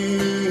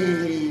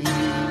king.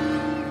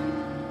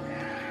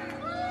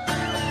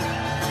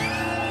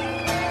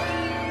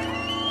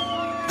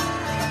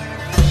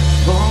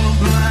 On a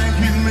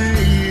blanket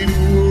made of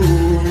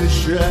woven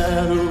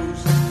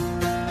shadows,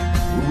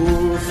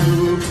 oh,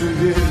 flew to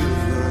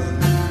heaven,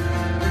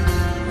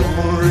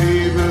 on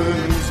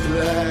ravens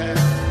glad.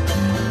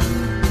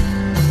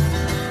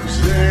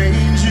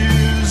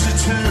 Angels that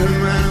turn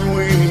my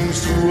wings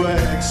to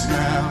wax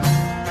now.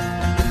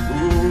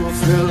 Oh, I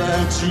felt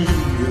like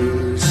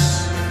Jesus,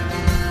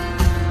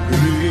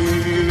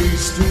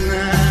 grace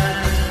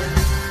tonight.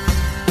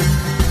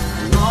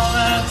 And all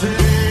that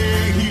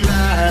day he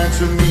lied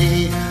to me,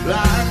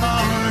 like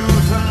Martin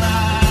Luther,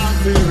 like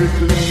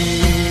Pericles.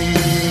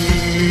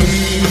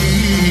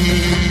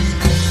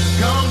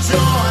 Come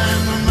join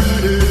the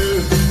murder,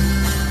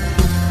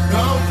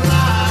 come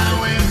fly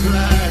with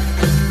black.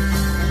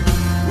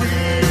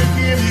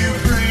 Give you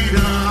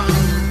freedom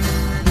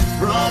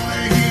from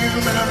the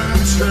human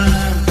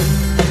trap.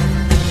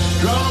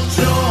 Come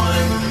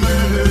join the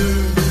murder,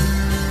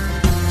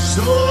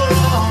 soar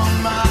on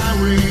my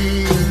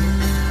wing.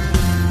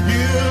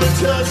 You'll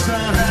touch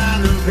the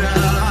hand of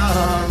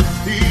God,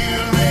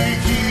 He'll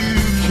make you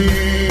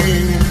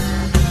king,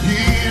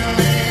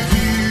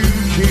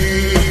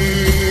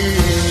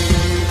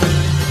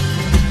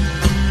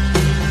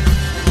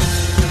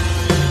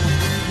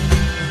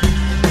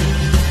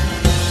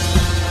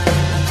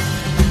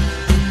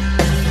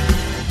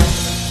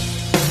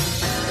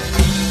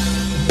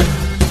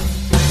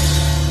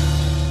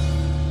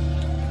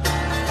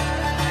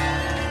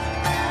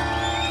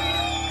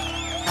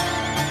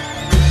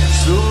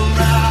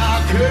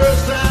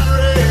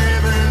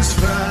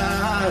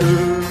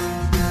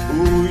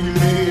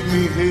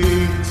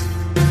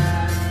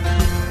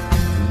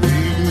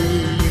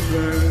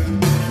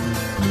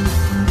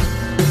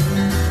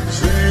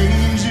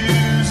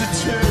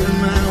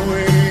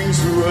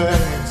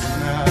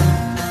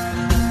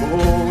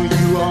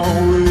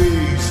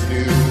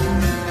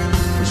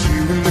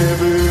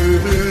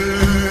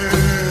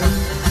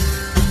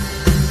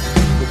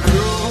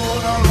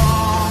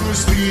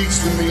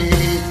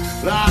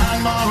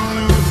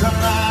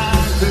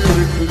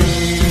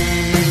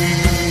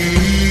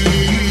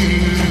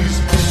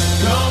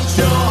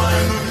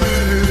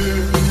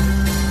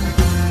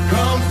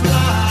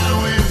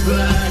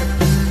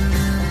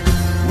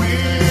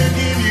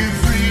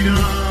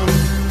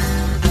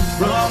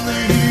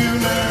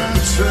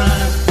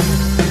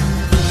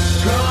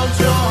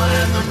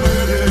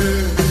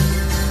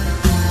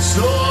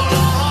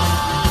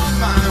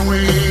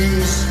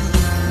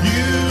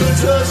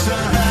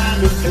 sign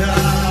of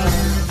God.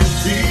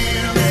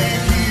 He'll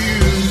make you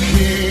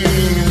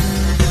king.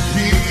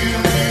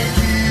 He'll make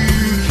you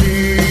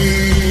king.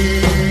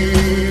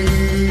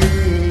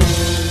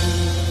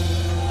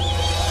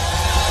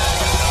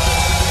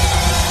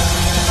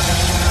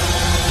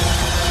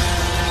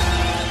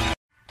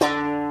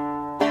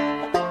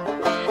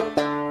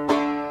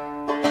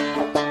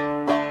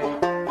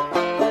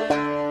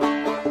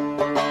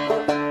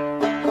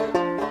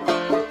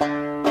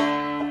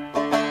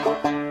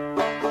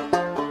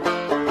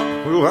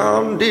 Well,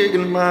 I'm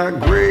digging my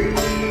grave.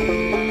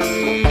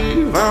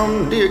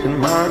 I'm digging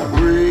my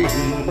grave.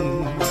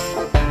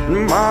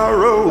 My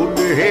road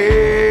to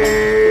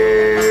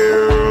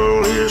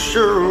hell is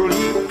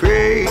surely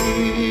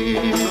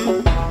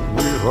paved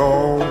with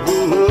all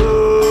the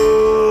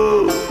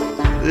love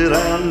that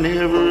I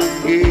never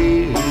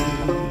gave.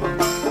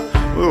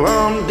 Well,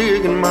 I'm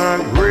digging my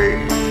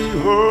grave.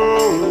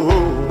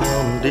 Oh,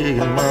 I'm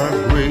digging my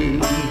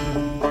grave.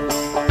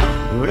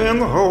 And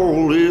the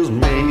hole is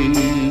made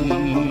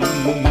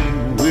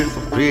with a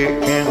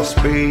pick and a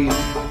spade,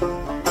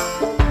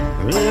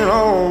 and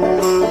all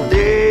the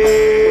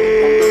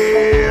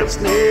debts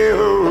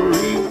never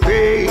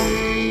repaid.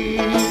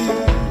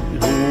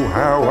 Oh,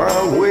 how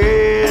I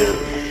wish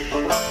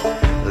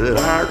that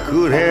I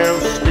could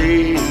have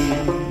stayed,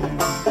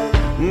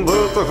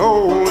 but the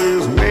hole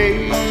is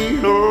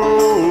made.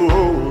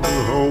 Oh,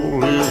 the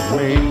hole is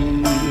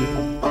made,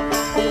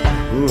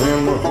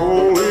 and the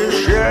hole is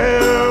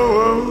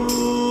shallow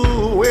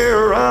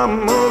where I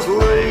must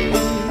lay.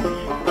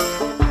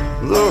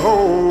 The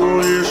hole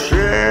is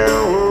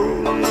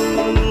shallow,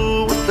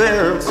 but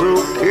that's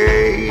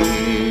okay,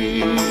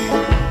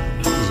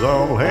 'cause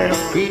I'll have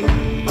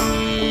peace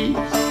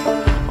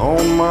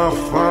on my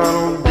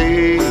final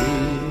day,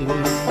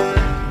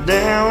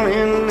 down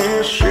in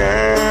this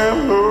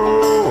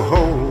shallow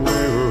hole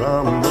where I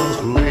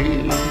must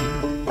lay.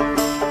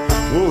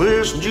 Well,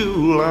 this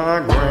July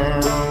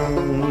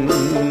ground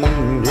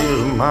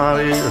is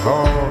mighty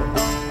hard.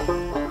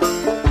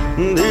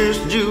 This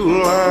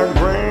July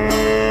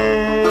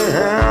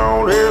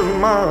ground is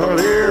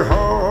mighty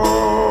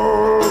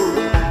hard.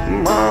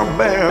 My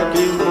back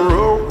is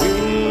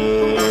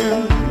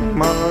broken,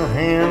 my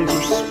hands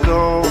are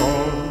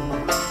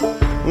scarred.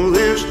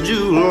 This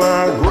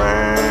July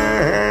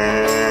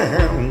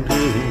ground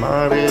is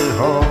mighty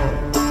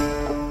hard.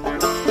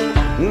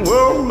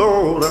 Well,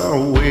 Lord, I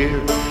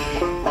wish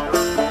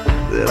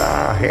that I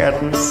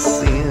hadn't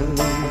sinned.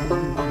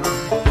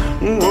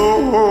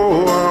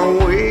 Oh, I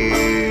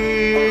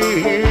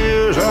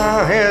wish I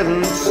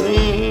hadn't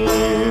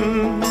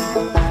sinned,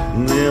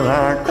 then I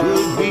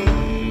could be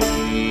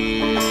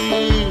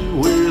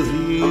with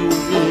you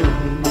again.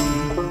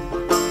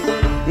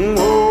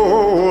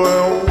 Oh, I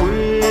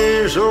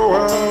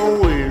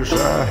wish I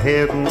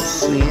hadn't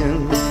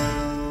sinned.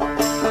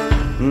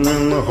 And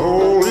then the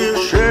hole is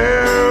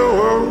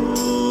shallow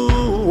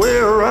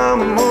where I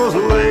must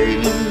lay.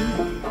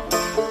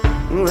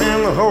 And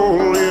the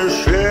hole is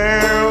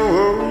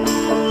shallow,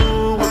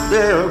 but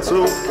that's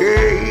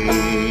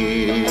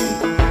okay,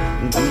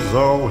 'cause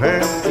I'll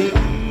have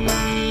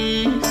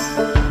peace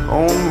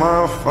on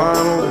my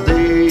final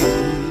day,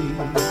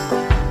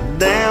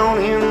 down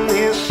in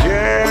this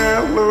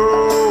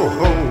shallow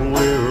hole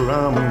where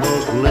I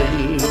must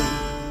lay.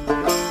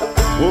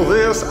 Well,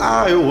 this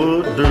Iowa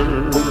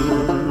dirt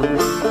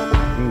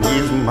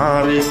is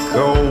mighty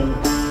cold.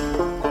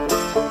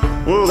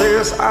 Well,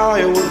 this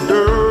Iowa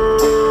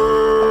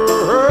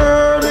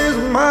dirt is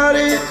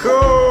mighty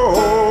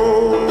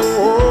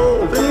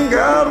cold, and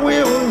God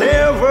will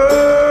never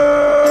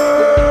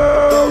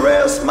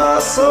rest my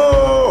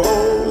soul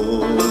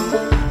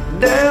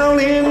down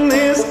in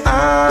this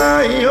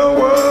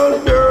Iowa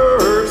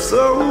dirt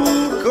so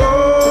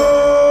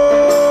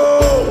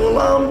cold. Well,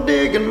 I'm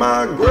digging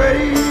my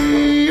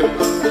grave.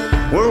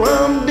 Well,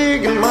 I'm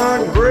digging my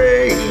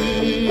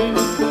grave,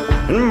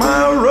 and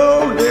my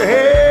road to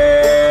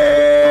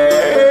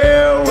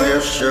hell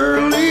is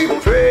surely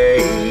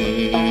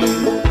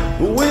paved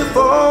with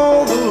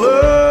all the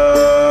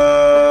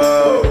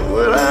love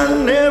that I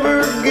never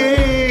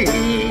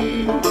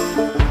gave.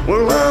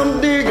 Well, I'm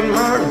digging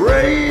my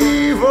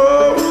grave. Oh,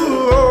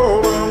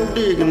 Lord, I'm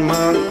digging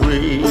my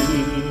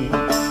grave.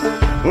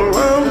 Well,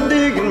 I'm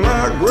digging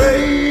my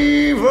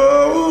grave. Oh,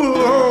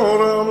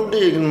 Lord, I'm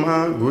digging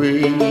my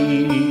grave.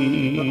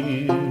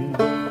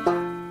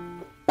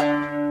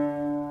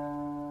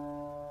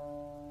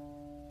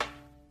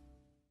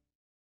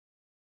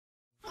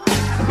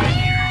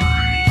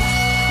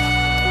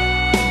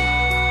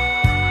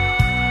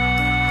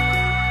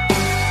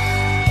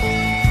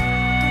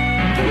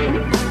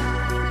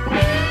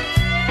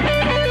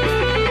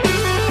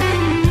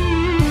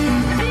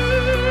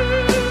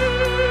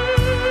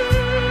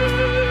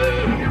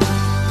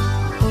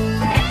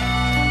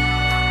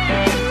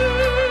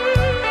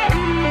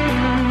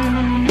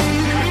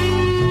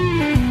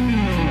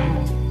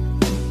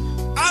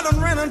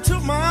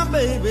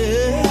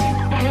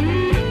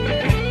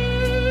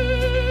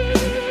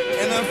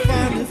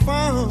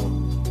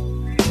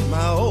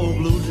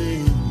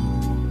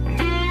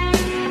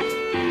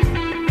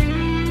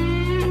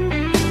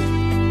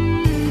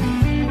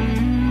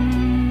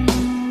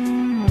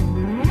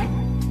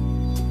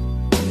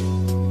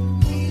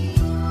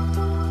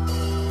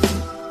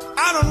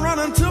 I done run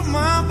into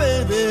my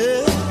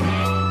baby,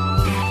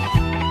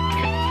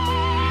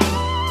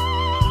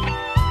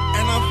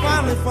 and I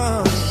finally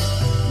found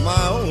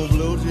my old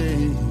blue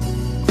jeans.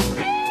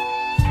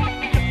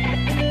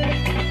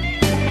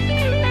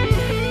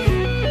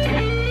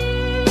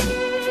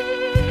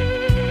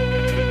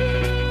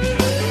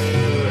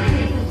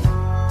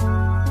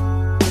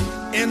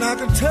 And I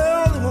could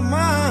tell they were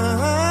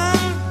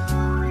mine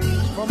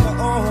from the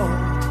oil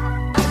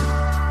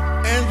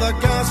and the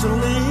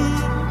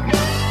gasoline.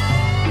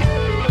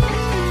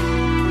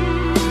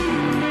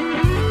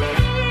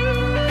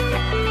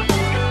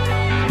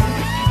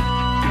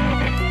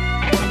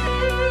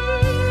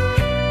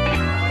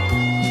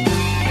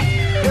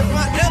 If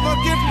I ever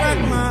get back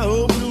my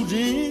old blue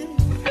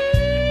jeans,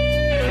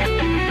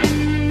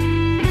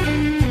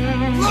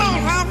 Lord,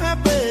 how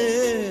happy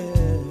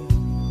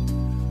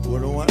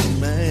would a white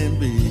man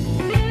be?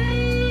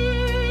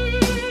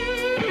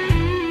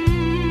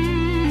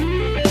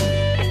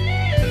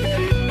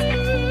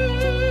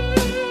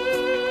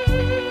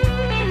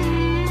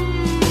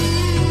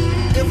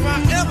 If I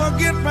ever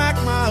get back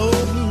my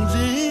old blue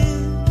jeans,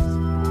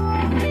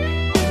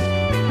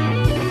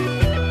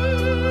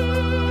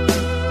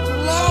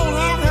 Lord,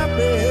 how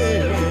happy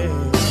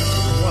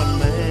would one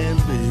man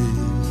be?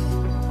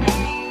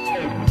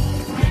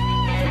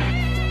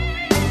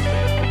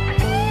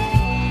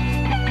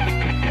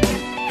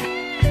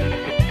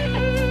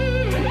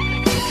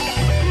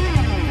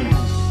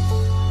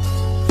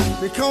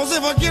 Because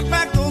if I get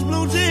back those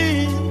blue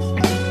jeans,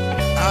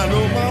 I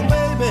know my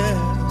baby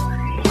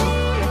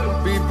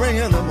be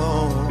bringing them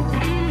on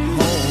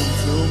home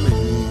to me.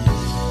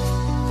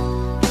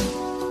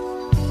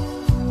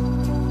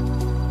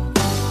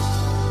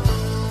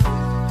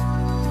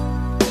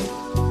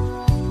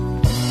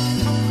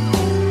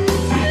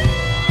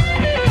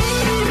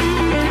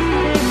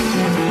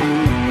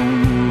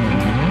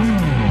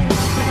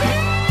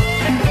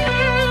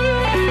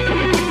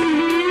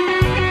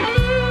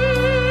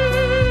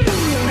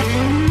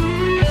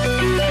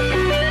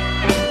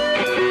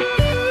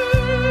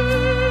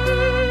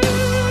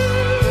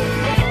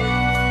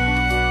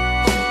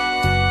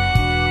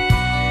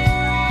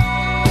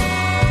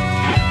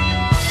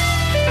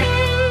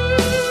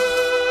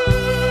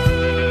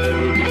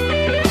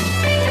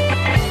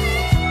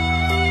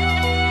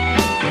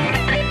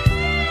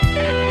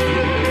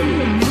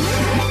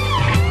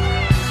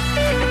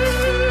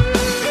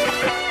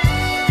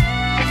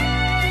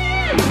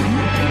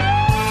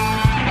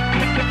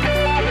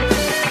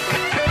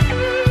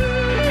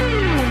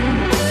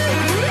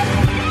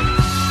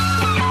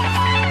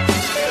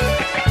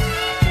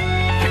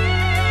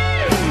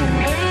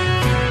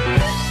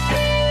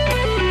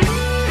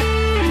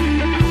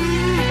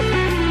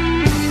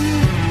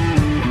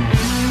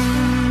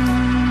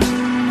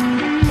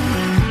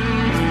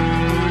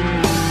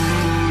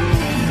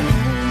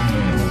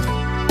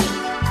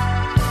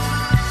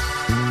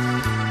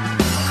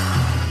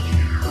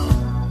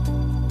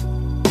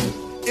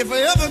 If I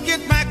ever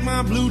get back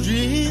my blue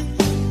jeans,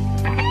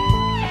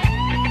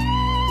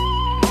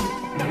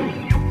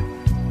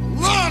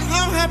 Lord,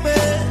 how happy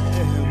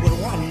would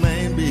one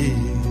man be?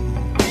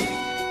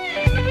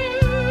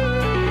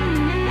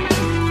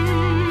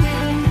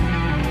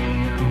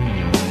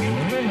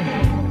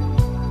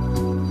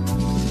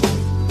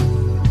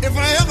 If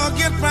I ever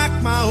get back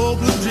my old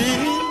blue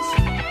jeans,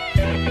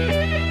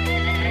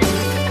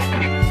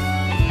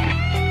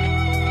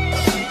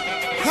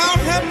 how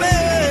happy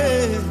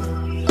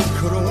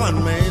could a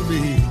one man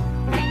be?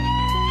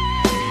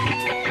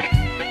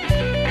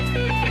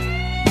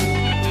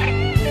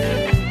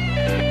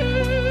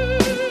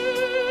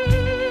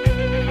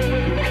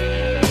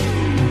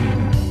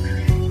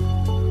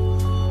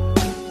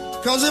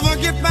 Cause if I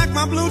get back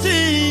my blue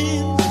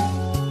jeans,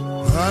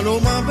 I know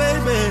my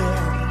baby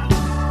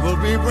will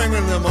be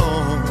bringing them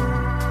on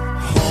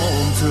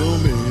home to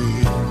me.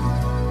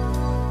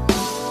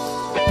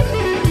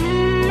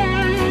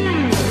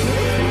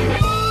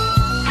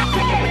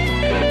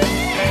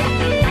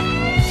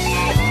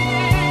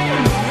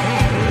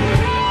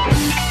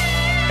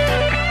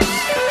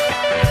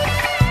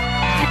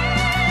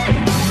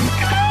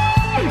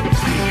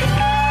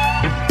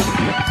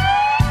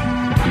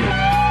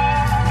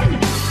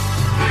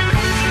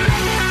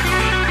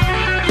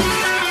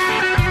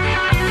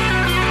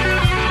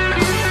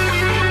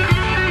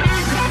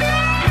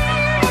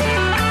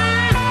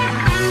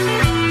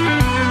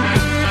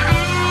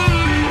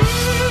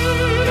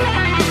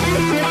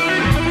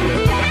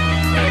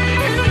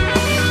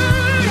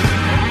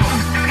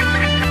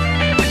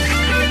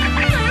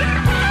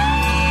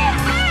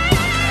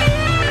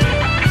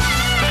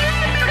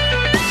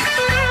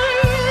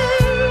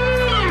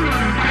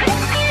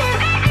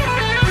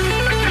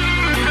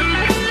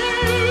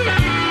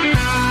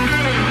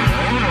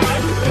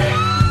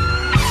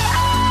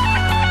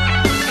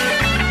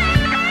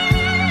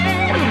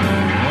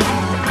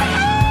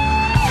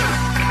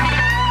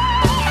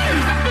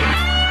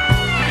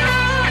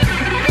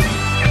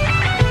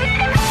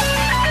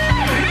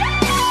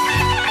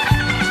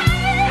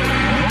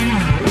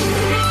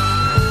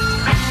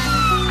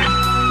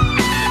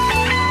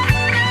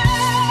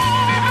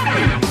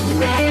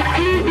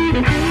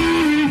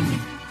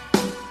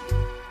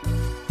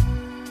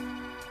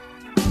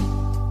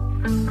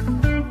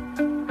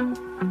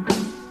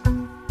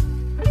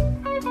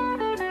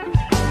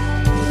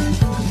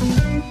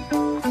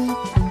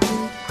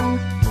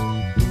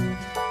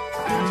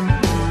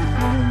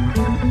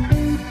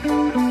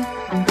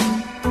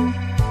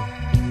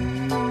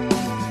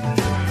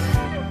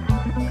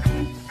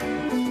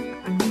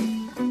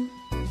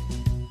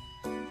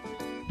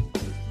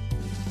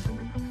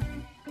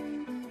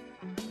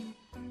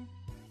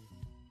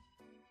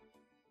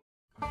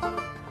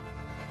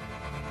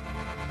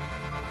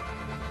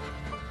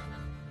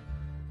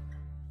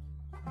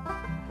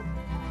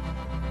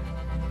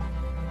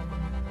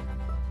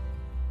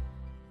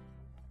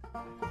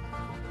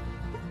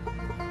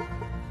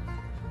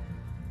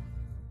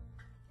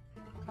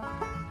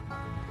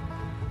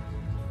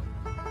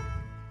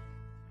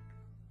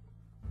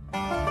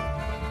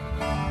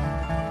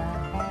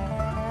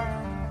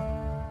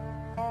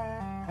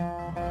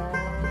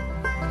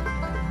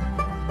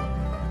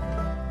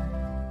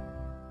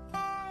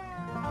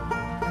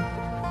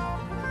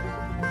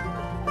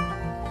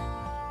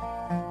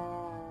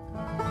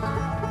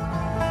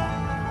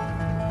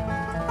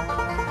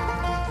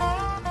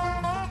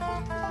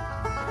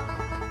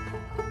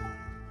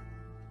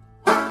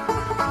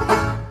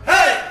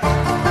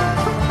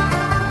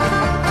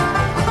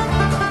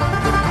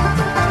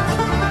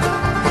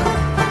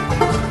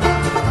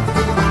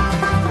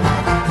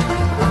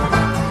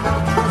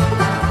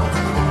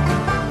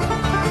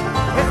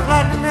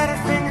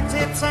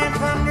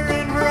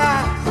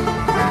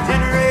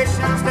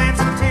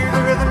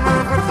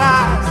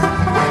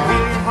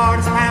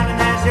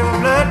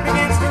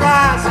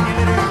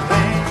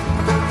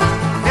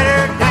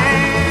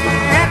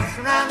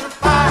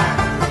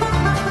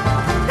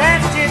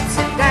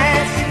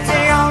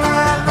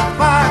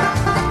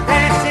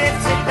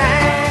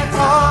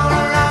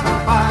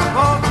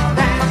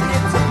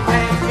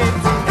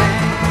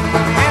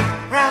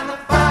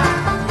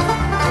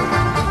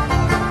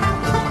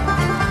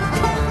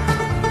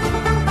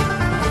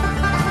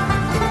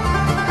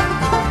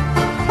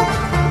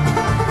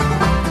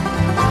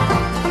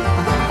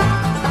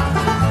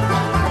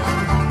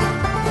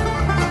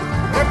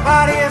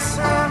 body is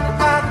surrounded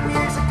by the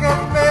music of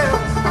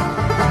bells.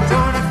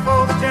 Join her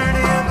for the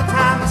journey of the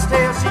timeless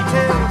tale she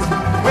tells.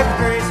 With the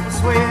graceful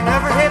swaying of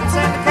her hips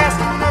and the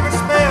casting of her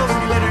spells. And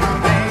you let her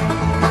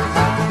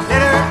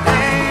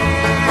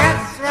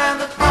dance around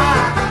the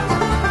fire.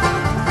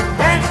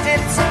 Dance,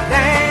 gypsy,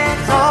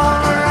 dance all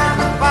around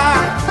the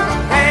fire.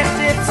 Dance,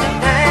 gypsy,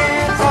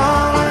 dance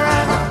all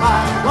around the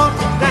fire. Won't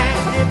you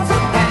dance, gypsy,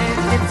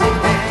 dance, gypsy,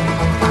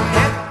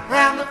 dance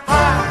around the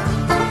fire.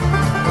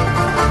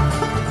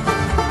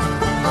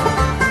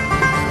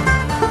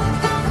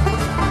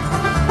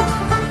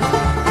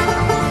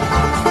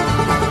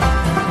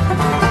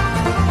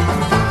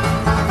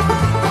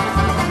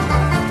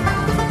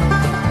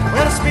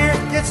 Well, the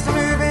spirit gets to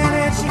moving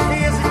and she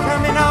feels it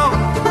coming on.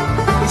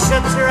 You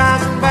shut your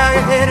eyes and bow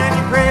your head and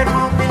your prayer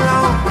won't be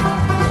long.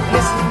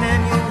 Listen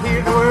and you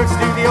hear the words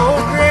to the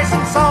old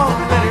creation song.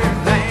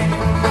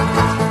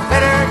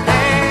 Let her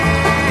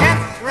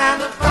dance around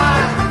the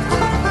fire.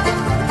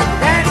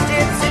 Dance,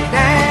 gypsy,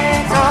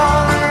 dance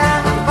all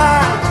around the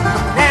fire.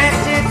 Dance,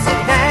 gypsy,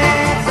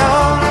 dance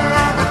all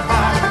around the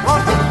fire.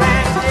 Won't you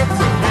dance,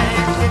 gypsy,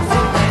 dance,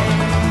 gypsy,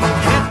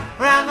 dance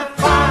around the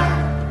fire.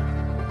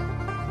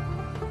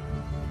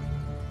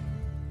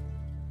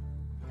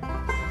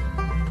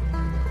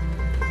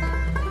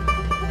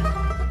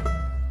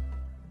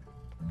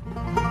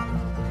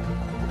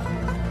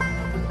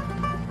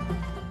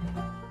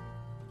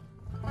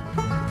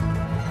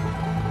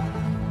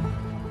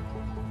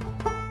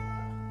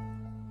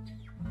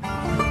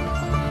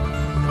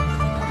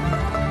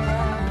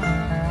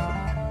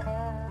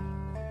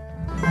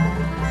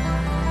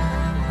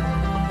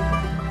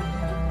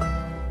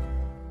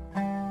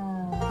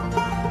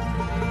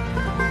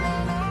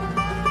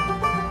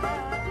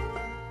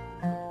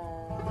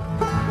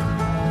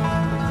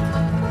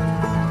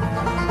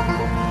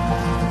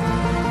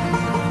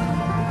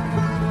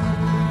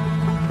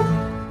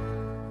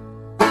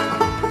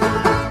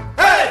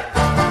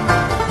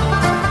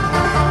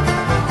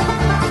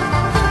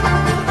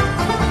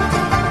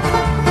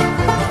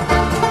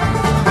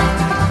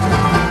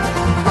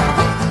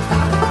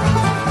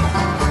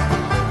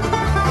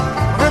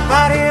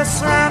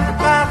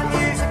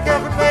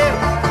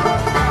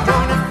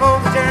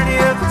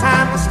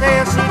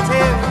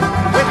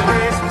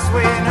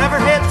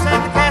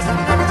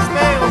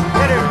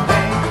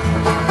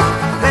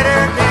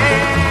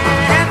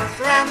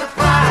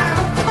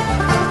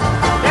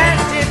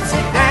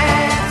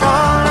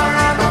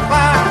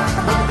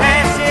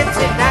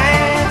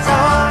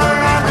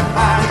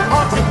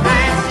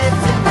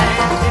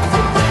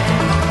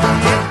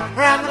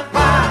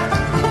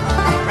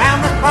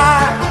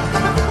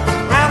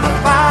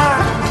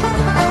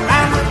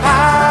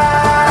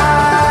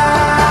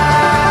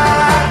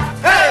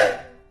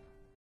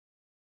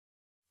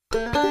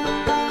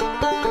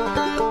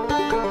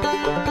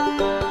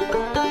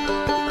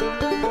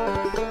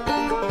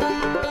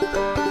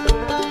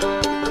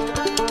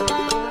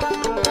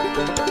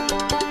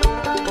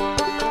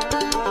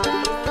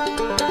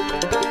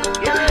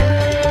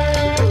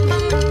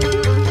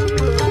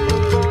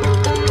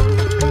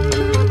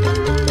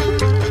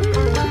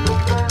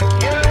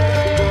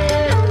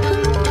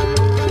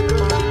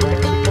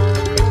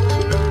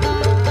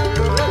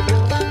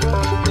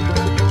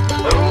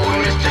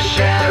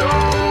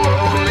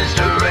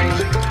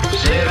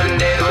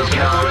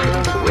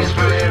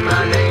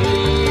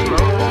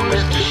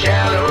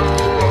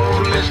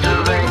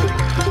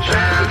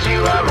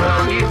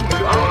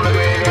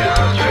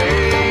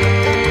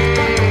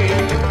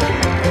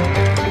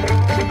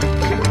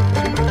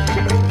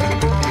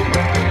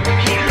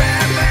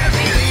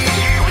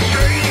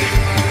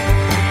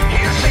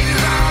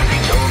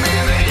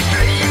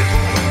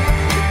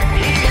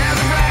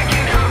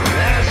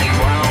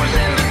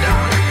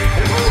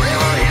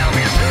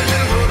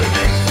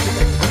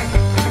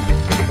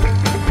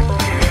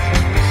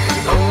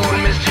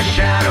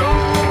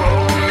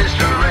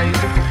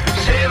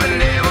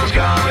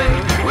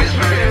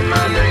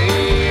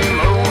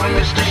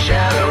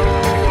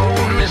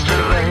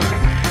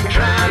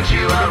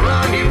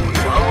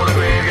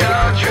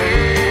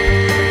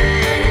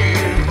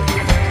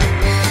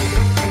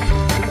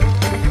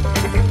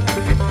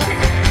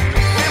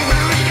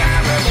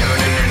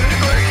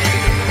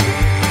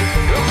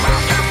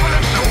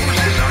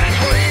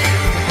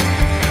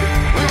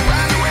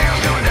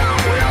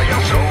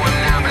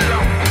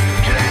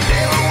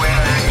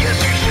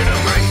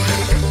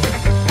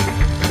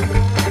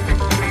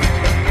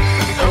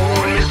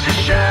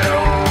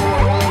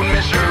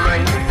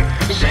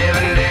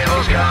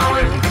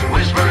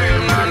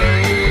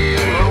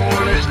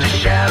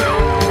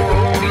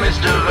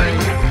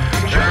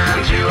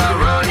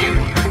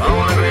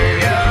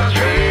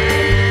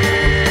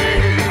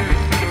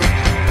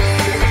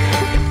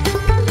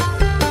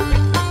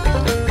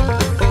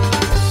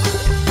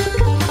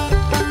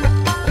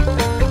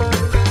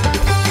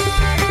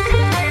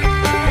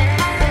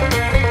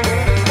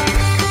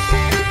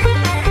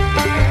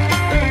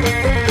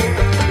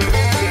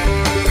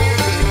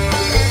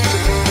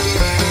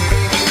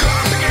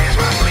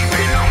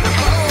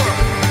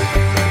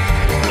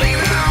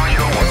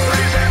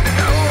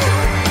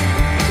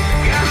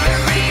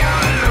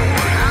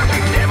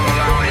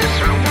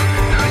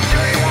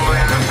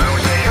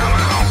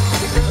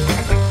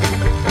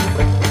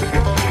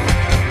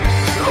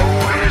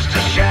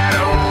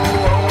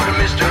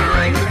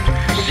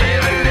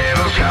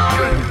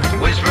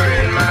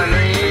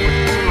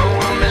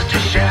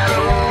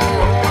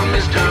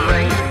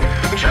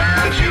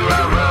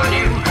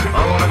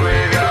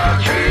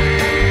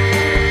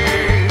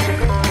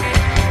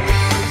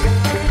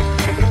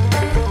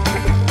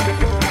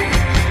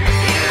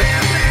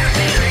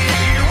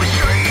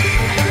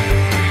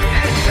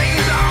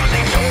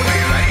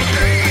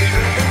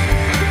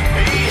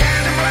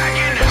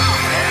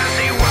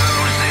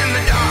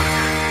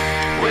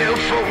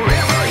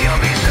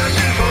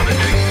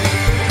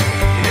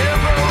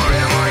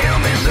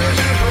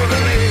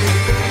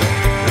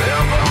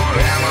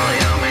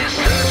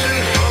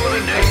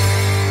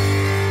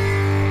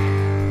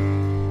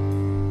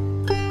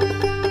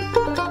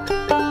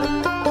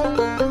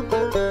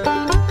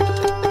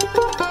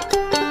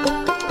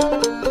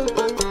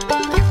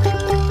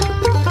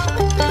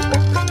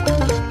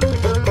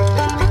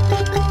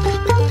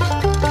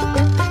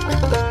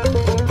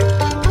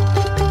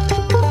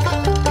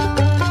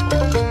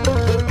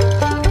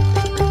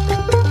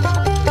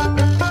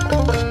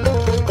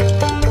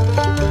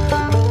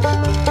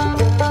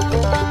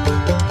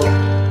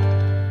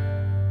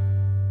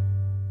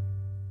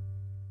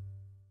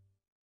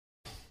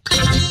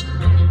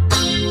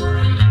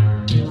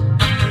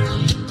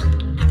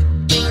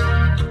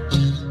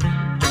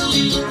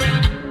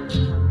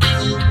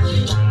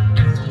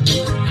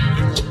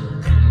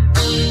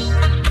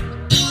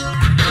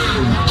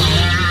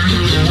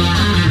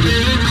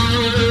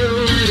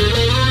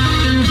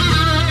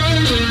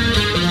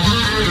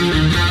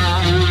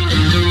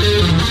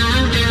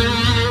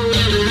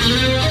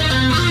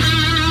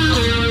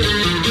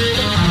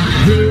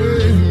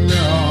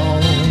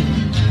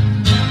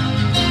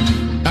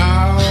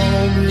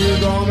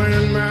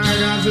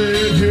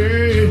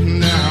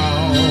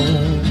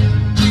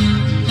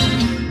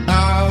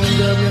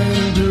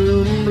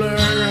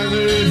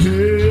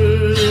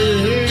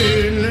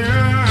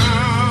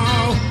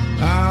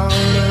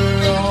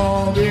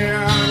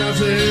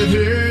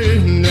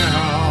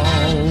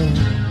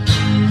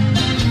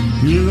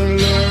 You can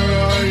learn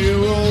all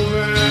you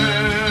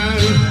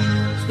want.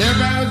 Step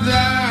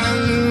outside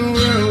and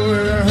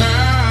we're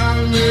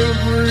happy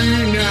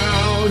free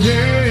now,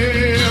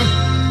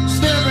 yeah.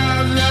 Step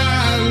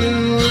outside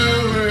and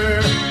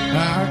we're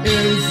I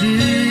can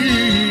see,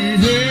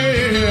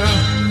 yeah.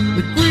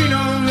 The queen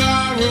of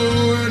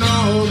sorrow and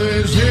all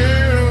this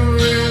here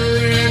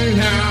within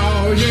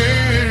now,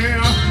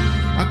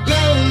 yeah. I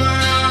close my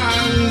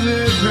eyes and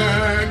sit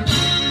back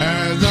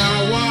as I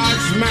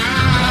watch my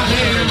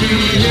head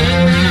behave.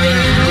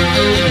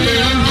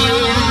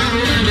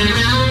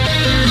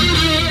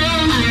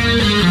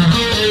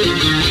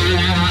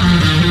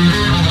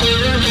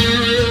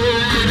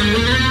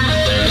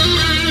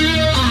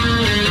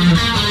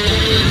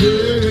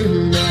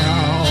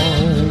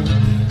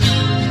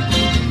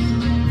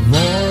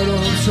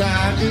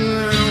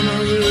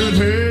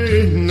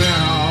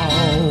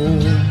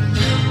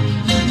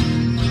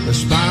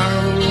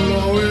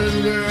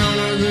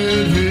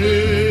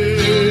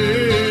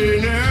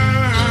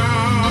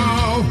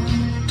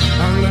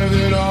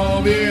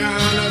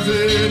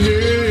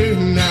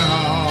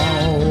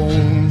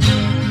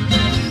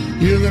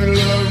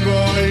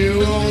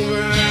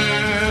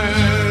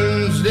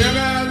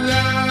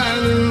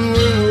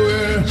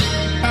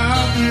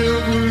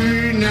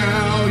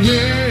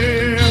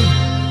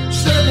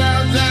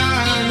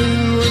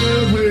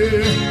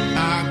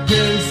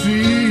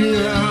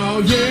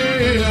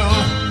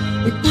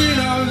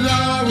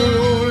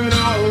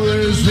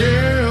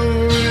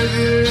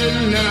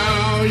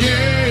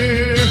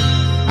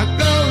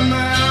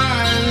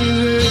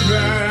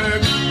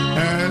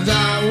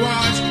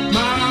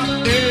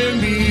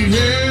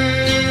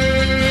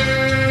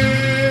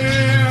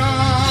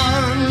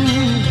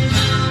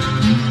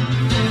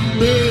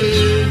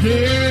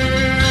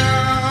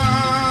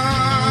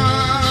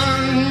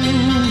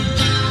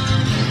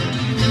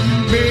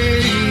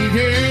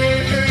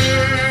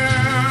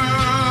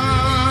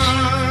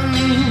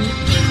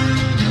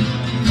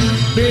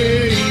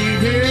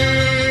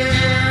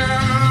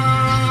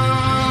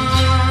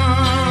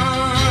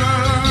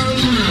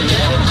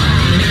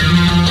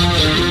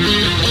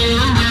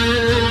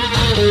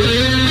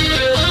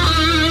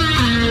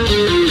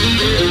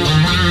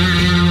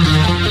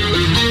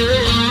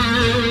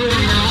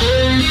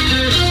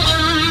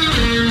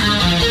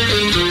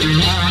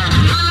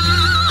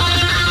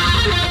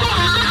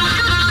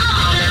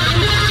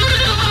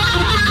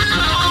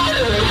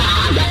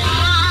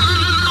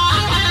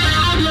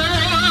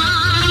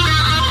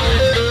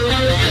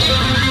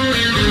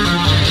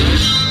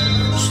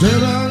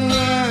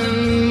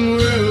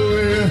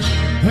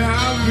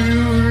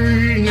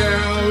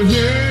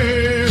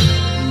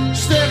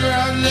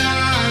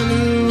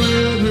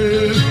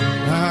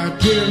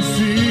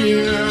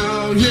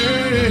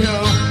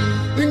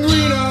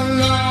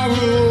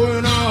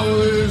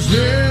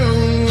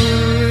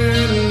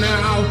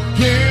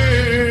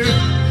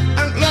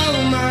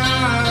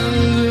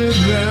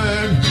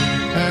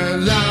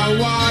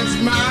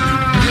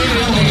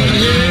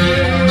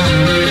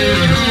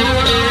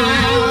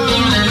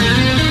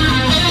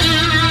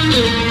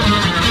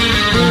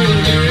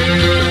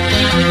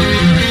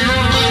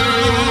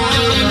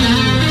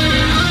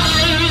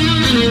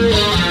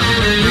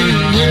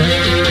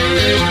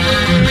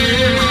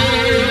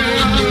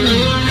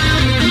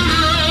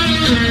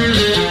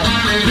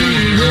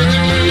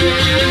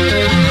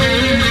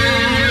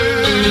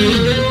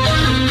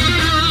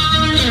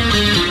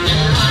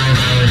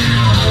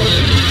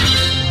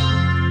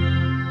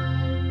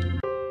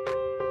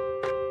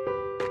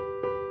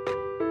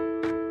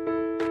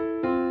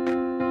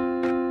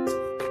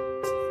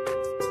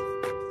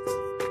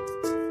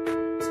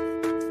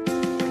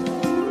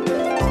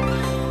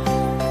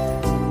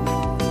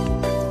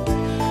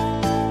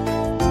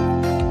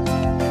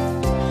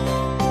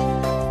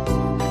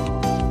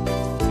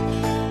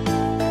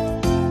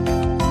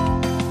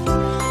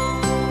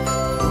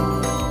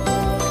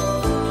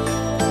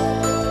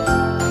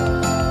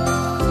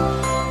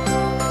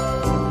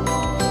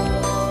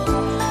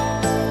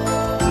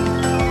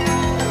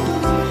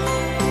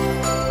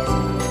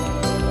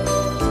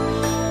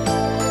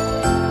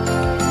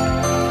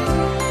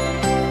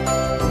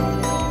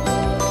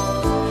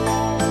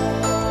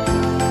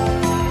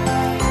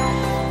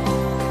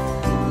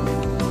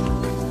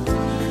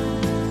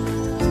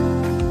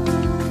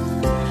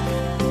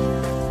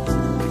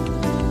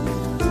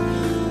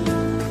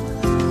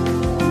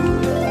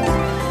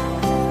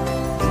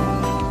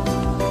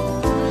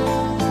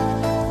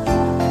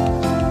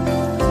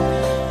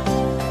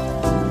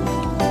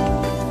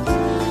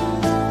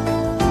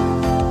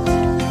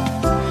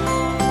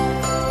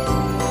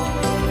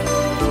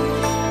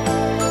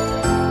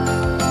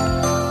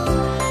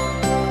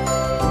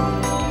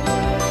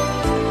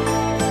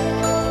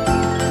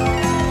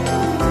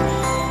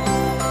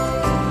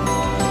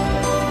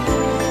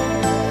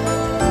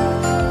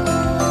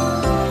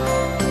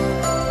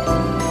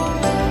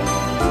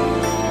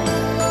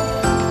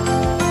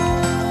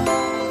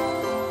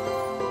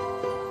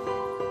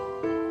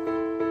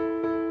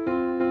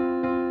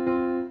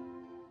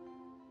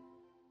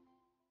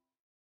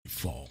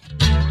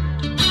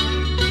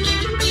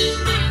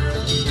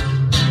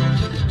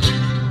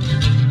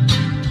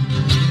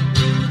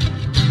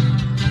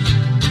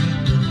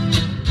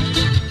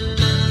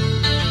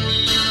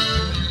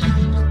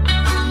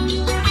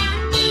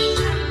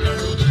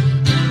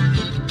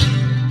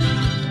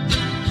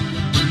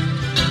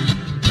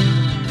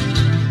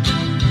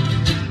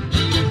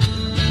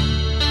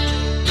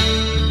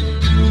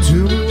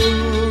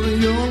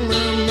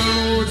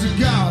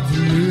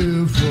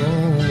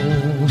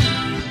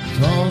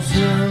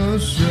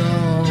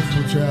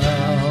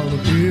 child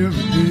of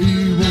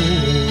everyday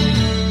war.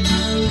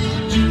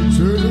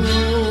 Circle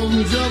on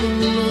the shovel,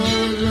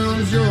 Lord, I'm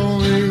sure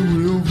they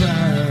will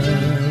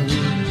find.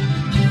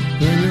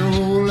 When your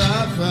whole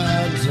life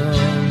fights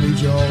on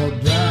each all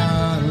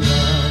dying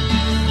line.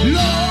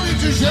 Lord,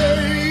 it's a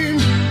shame,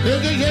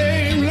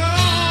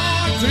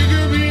 Lord, to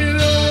give me an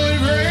only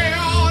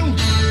friend.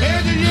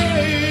 It's a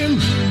shame,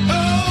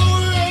 oh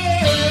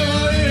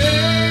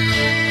yeah,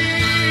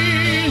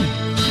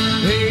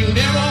 he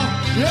never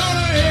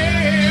gonna end.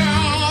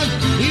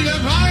 He's a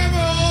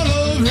Bible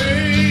of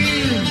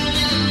hate.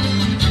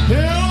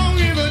 They don't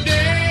give a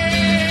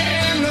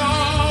damn, no,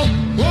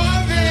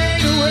 what they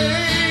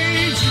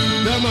wait.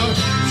 The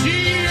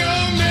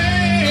machine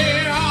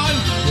man,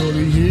 but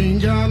he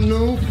ain't got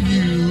no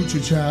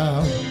future,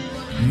 child.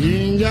 He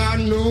ain't got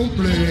no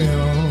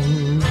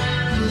plan.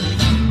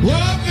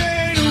 What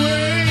they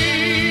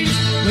wait,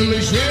 the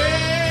machine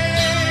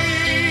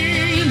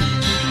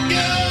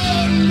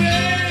gun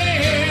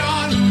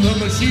man, the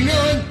machine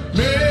gun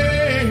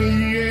man,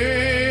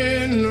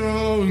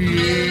 oh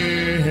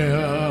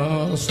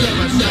yeah. Step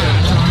aside.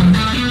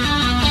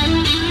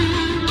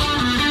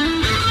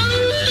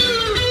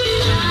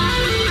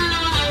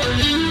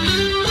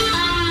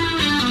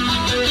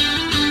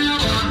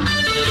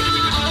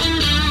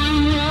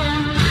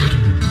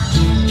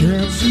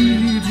 Can't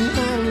see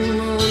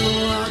tomorrow,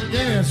 I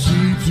can't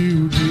see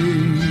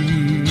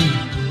today.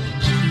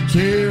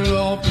 Tail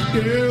off the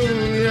hill,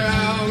 yeah,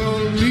 I'm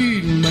gonna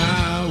lead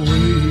my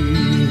way.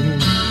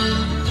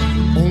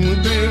 Only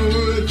thing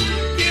worth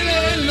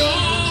getting,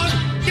 Lord,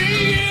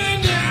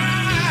 being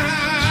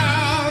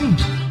down.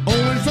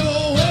 Only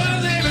soul worth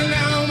living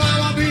now,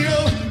 mama, be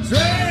your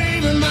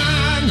slave of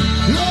mine.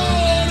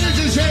 Lord, it's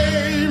a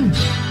shame,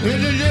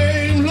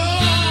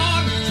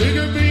 Lord, sick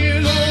of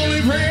being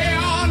only friend.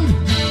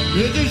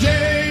 It's a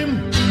shame,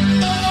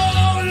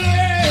 oh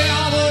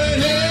yeah, but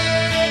it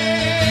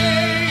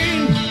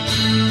ain't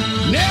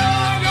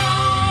never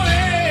gonna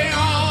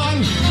end.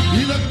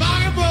 He's a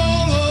pocket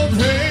full of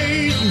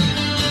hate.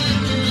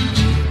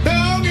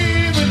 Don't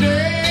give a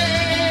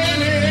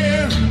damn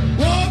here,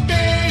 what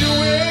they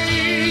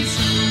waste.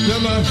 The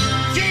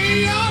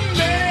machine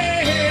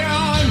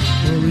man,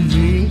 well,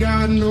 he ain't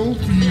got no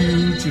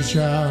future,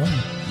 child.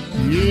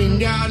 He ain't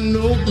got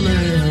no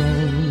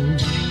plan.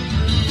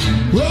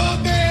 What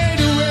they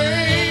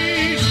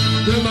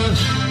the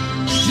machine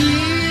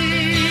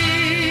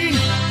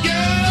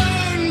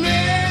gun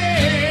man,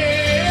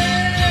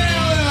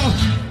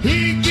 he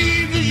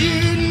keeps you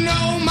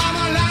know,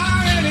 mama,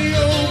 like any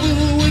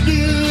old would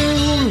do.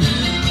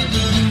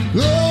 Oh,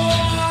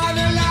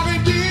 the lobby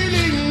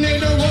dealing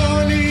ain't the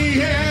one he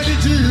had to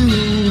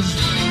choose.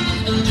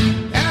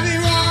 As he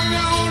walked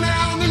on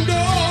out the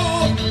door,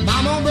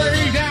 mama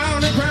break down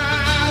and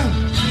cry.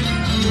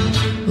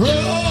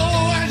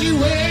 Oh, as he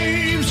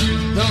waves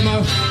the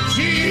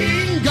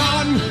machine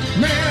gun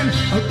man,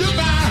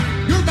 goodbye,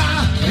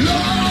 goodbye,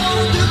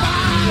 Lord,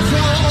 goodbye,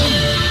 song.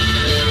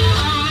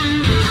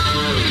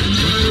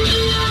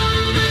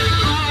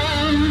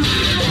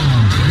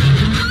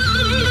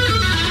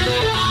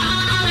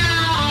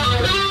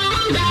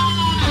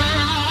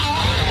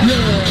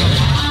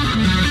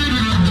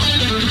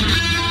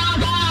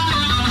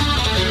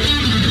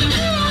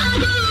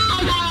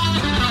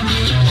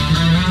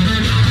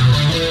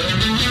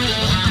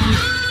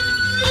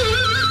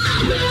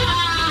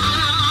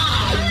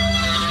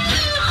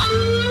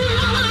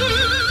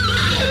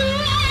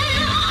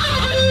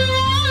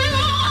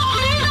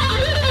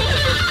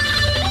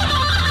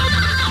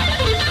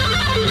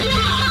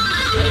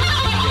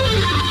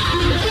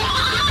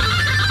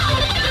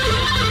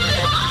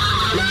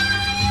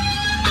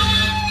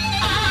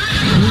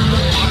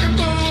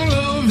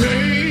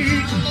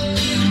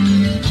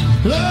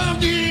 Love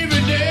give a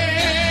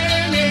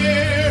damn,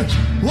 yeah,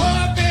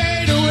 what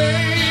they do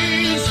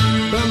waste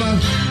from a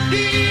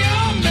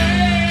dear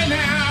man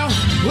now.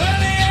 Well,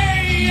 they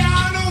ain't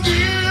got no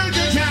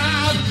future,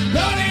 child.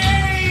 No, they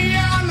ain't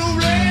got no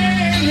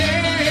rain,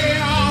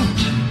 yeah.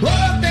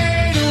 What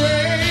they do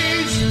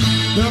waste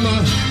from a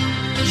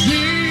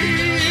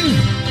machine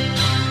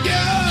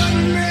gun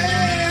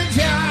man,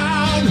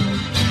 child.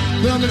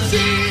 The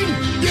machine,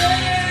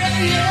 yeah,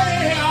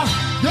 yeah,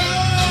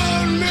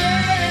 gun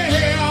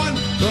man.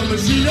 The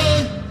machine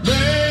gun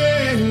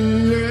man,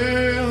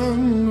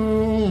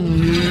 oh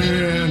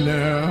yeah,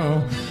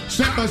 now.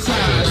 Step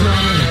aside,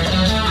 man.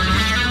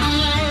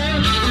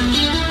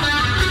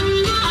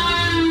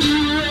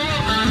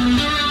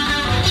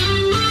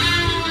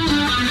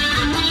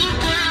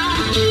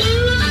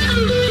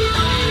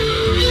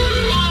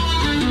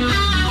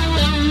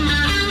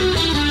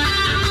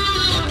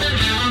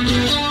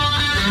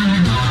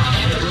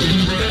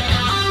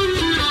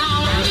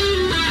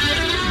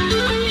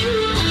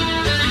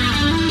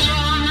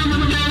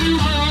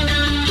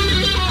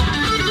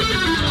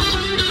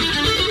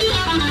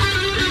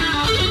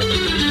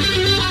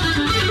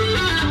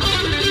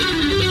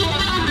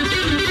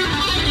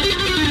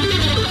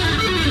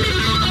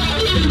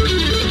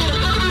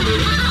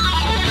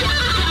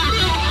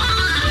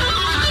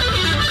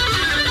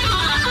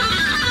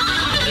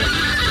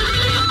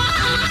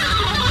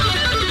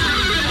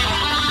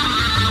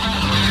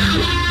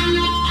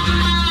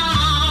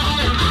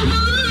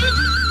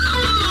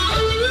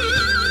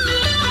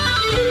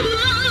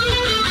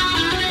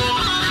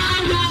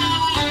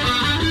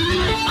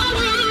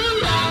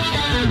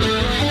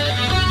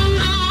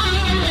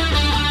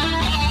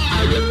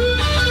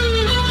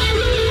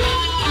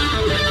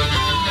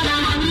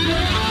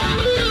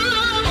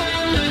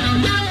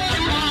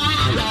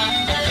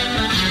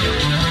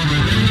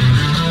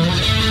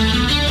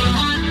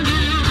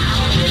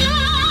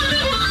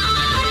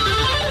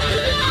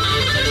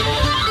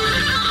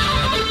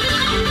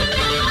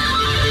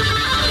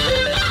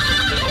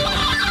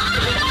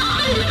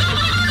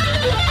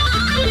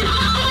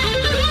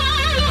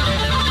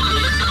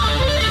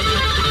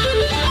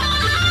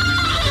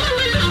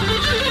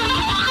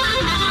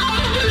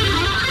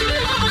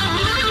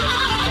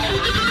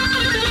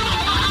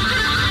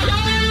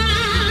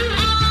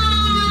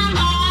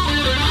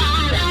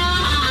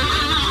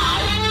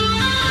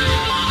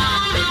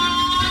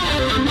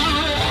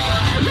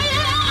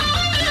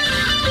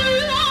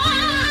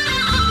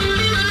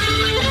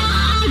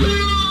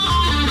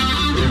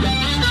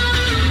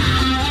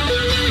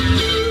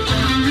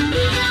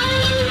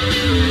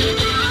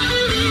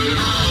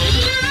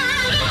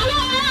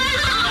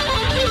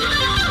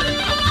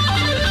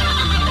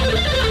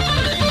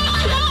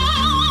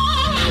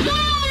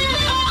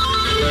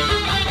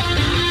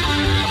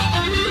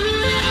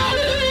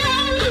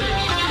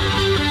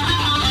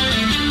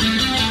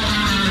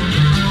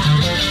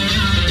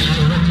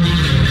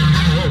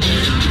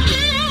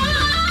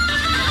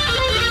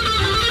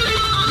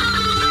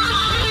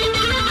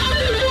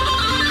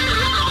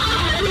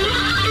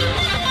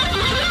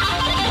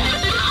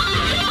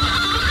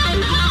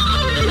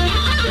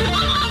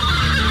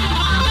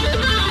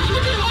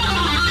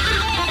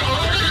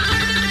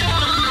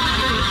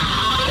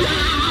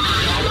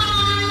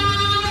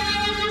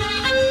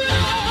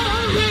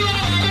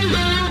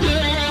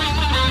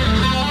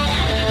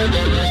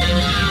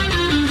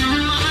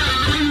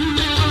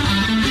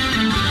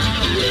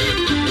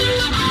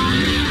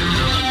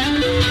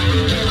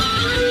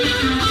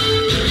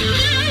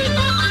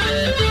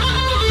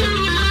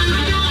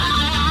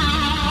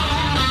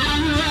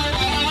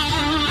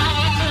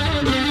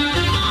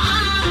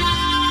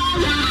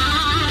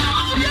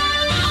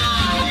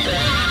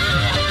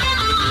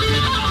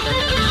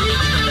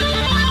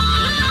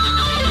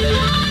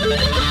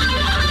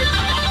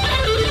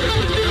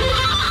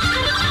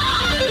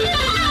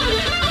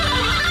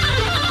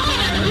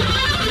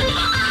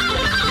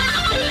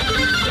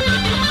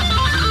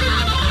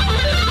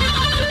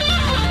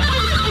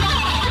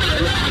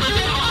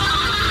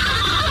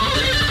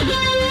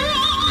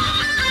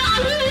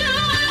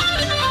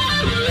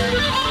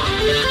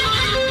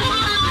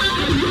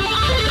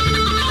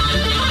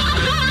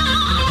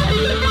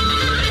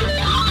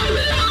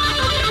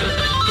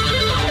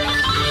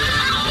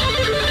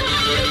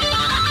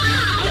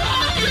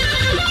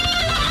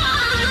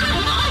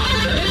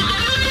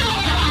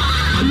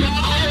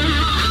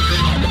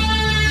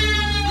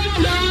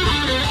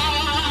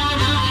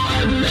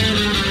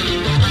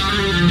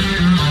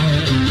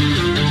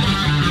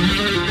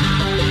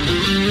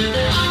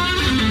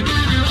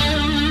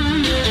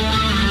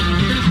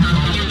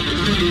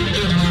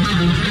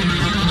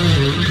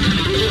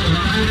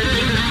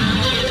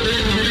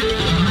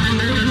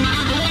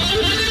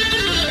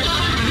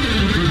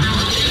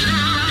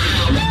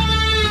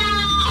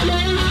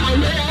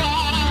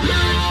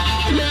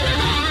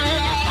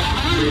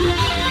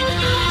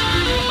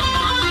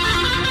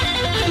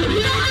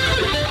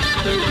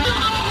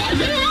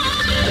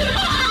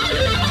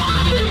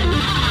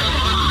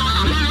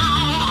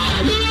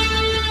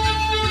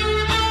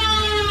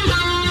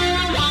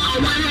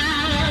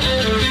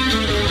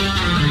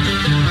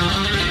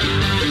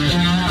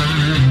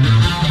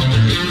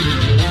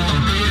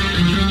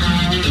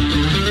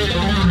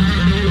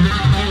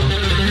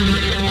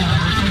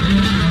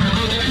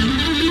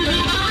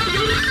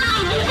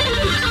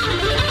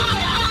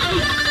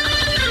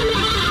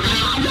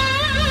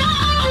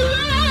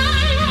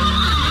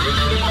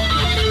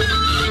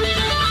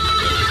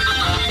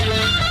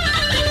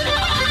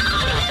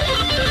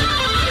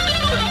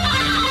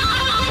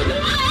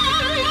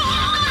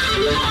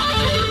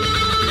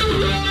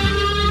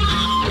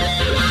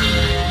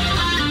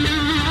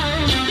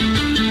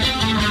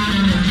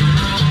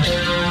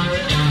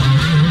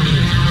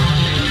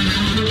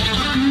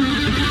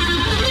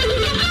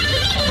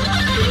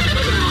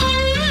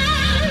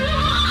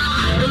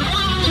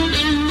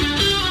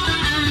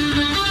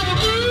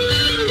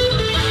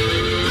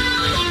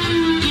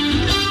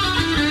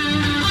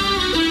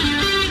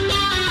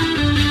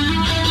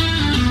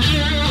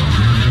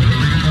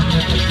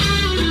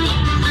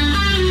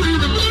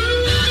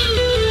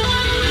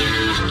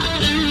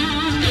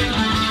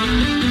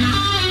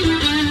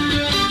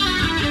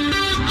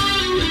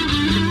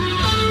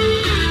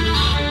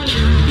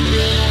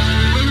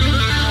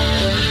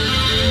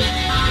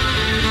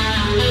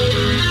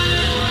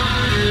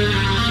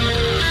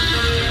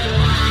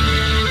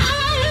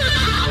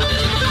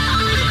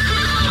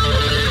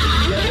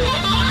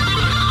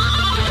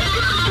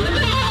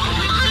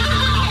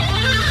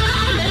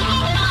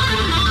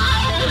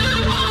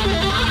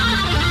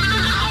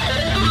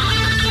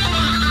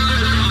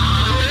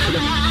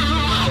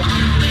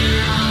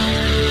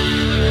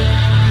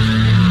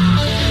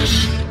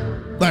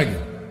 Thank you.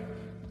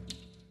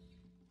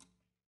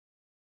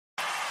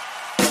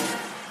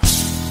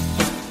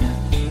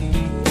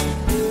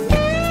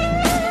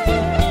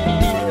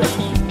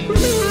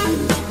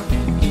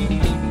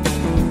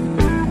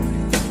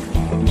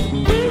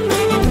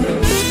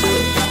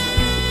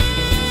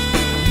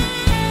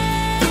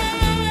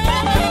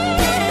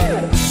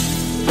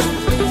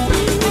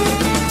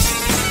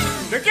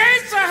 The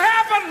gates of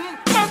heaven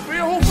must be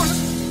open.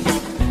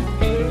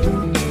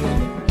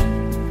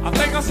 I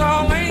think I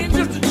saw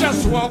angels that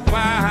just walk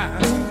by.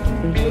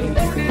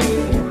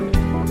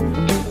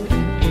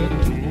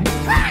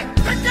 Hey,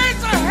 the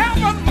gates of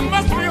heaven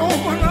must be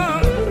open.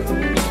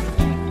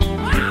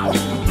 Wow,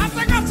 I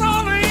think I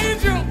saw an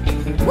angel,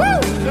 woo,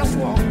 just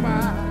walk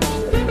by.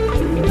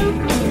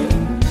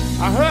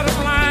 I heard a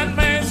blind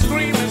man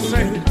scream and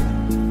say,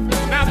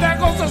 now there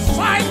goes a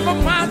sight for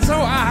my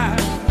soul eyes.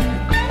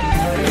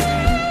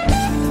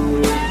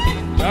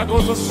 There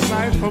goes a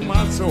sight for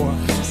my soul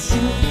eyes.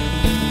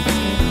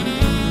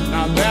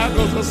 Now there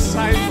goes a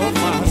sight for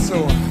my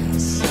soul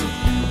eyes.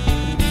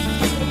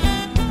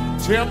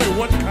 Tell me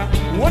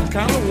what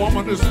kind of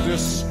woman is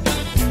this?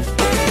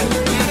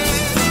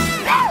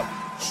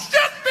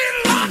 Should be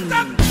locked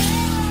up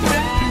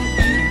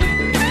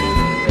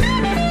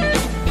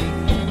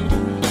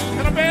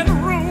in a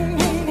bedroom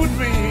with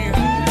me.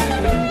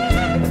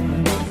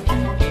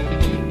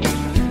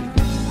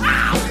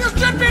 You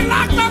should be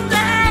locked up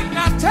there.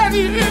 Tell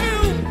you,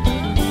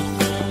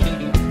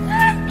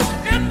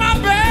 in my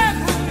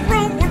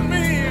bedroom with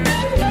me,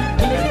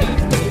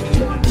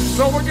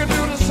 so we can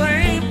do the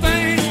same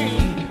thing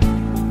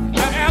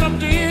that Adam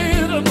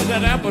did under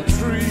that apple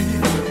tree.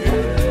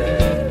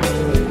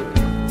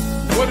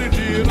 What he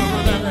did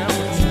under that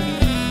apple tree.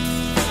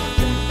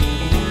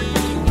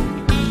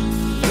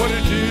 What he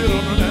did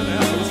under that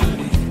apple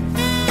tree.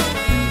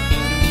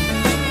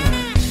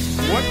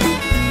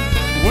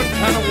 What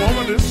kind of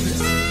woman is this?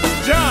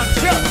 John,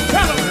 tell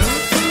him.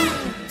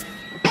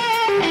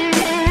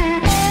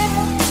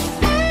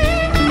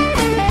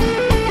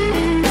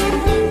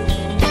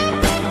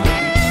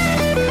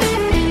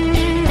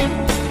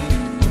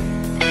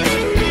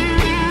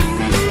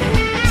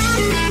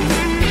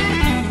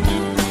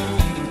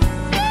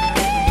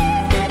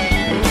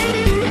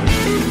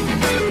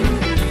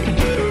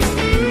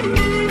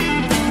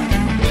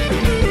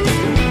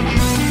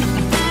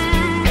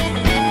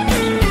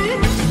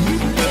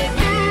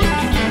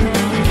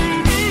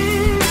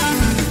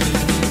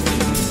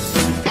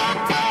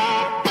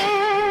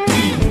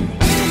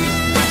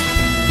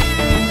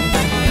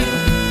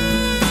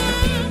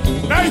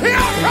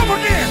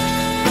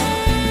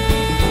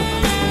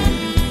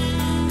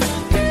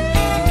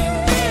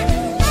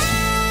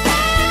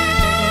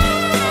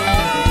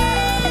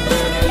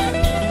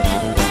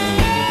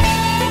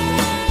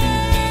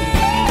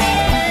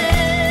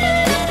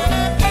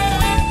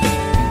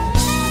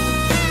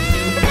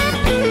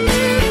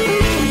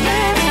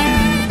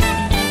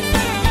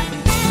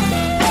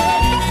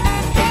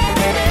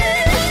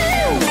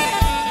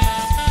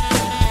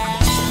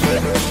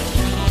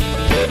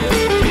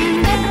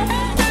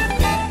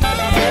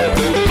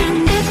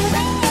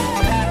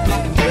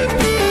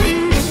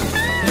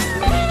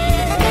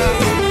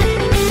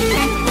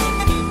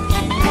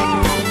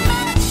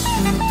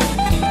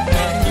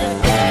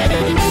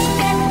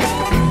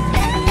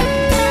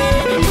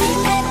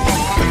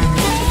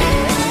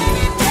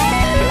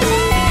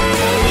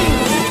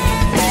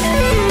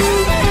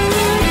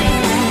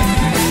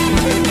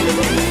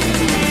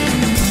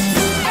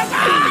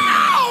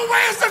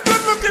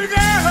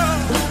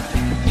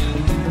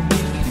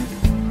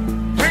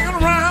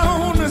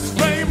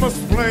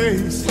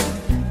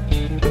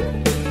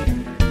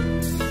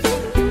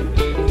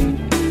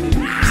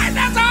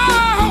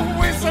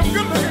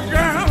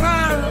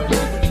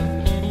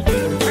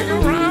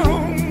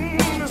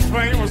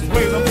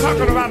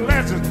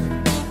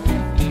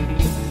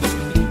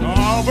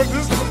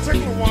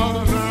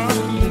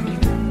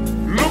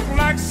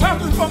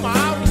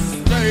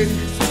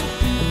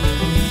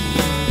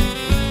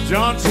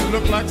 Johnson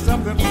looked like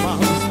something from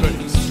outer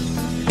space.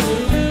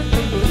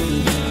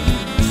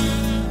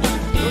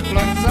 Looked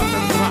like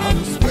something from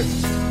outer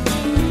space.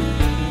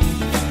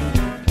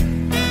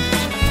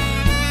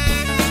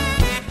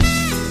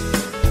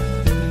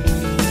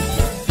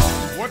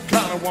 What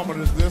kind of woman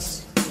is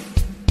this?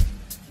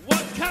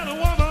 What kind of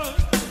woman?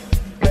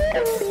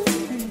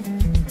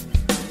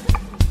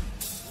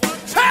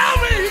 Tell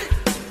me!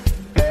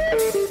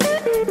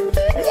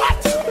 What?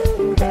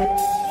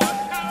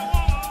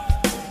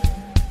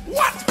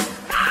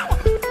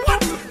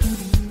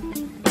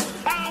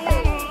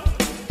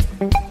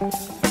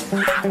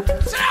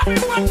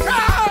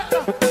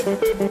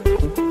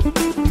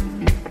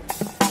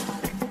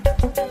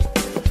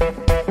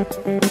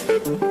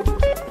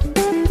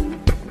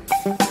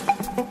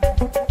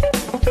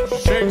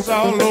 Shakes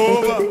all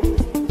over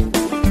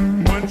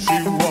when she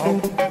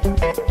walks.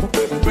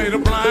 Made a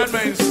blind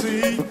man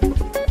see,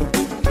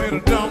 made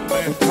a dumb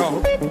man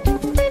talk.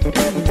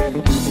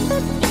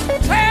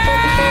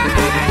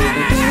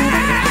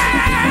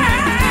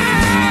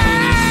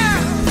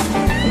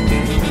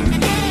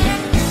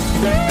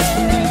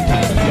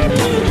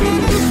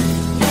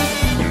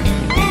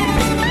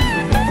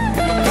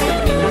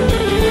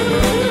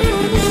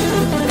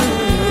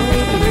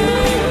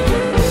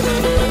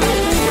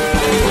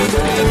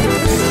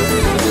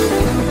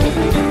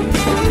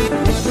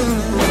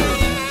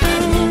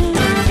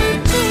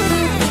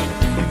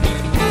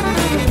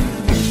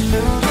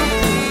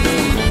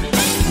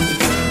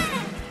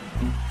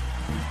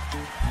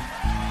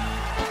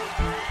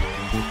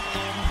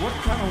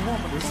 kind of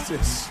woman is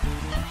this?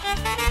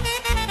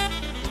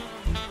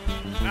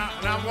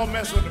 Now I'm gonna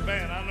mess with the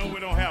band. I know we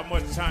don't have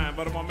much time,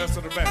 but I'm gonna mess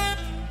with the band.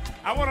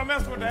 I wanna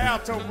mess with the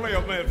alto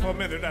player man for a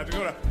minute. I have to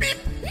go to beep,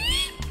 beep.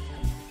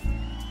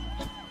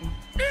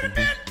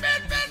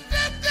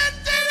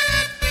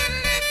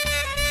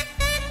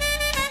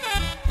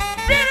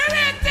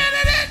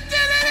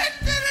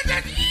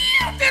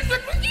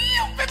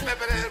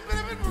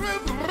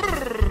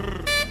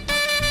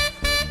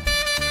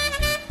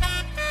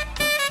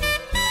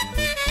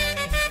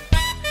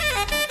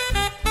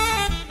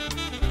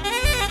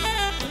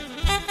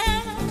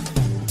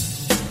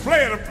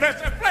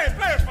 Play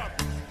it for me.